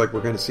sounds like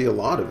we're going to see a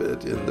lot of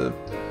it in the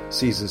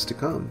seasons to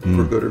come,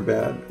 for good or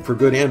bad, for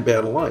good and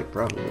bad alike,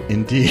 probably.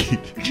 Indeed.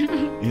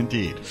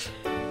 Indeed.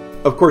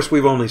 Of course,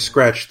 we've only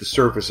scratched the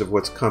surface of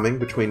what's coming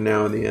between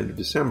now and the end of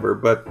December,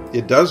 but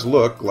it does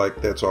look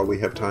like that's all we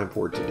have time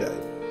for today.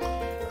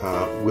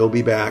 We'll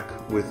be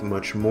back with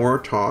much more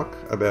talk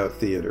about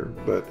theater,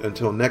 but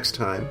until next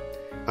time,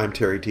 I'm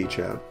Terry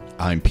Teachout.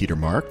 I'm Peter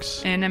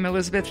Marks. And I'm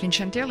Elizabeth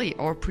Linchantelli.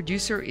 Our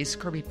producer is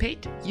Kirby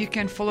Pate. You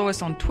can follow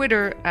us on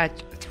Twitter at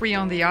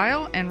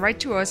 3ontheaisle and write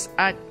to us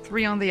at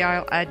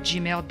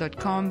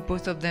 3ontheaisle@gmail.com.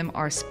 Both of them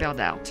are spelled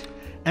out.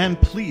 And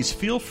please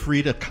feel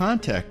free to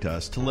contact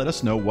us to let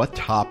us know what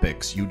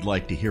topics you'd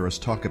like to hear us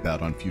talk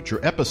about on future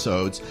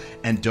episodes.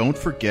 And don't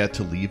forget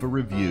to leave a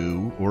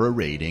review or a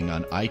rating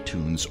on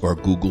iTunes or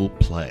Google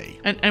Play.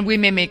 And we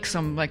may make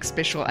some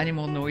special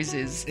animal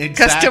noises.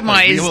 Exactly.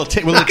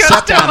 Customized. We'll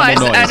accept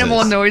customized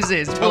animal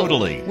noises.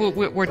 Totally.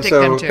 We'll take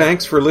so them too.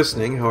 Thanks for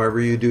listening, however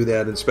you do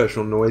that in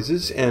special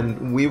noises.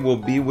 And we will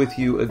be with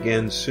you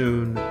again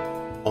soon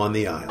on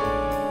the aisle.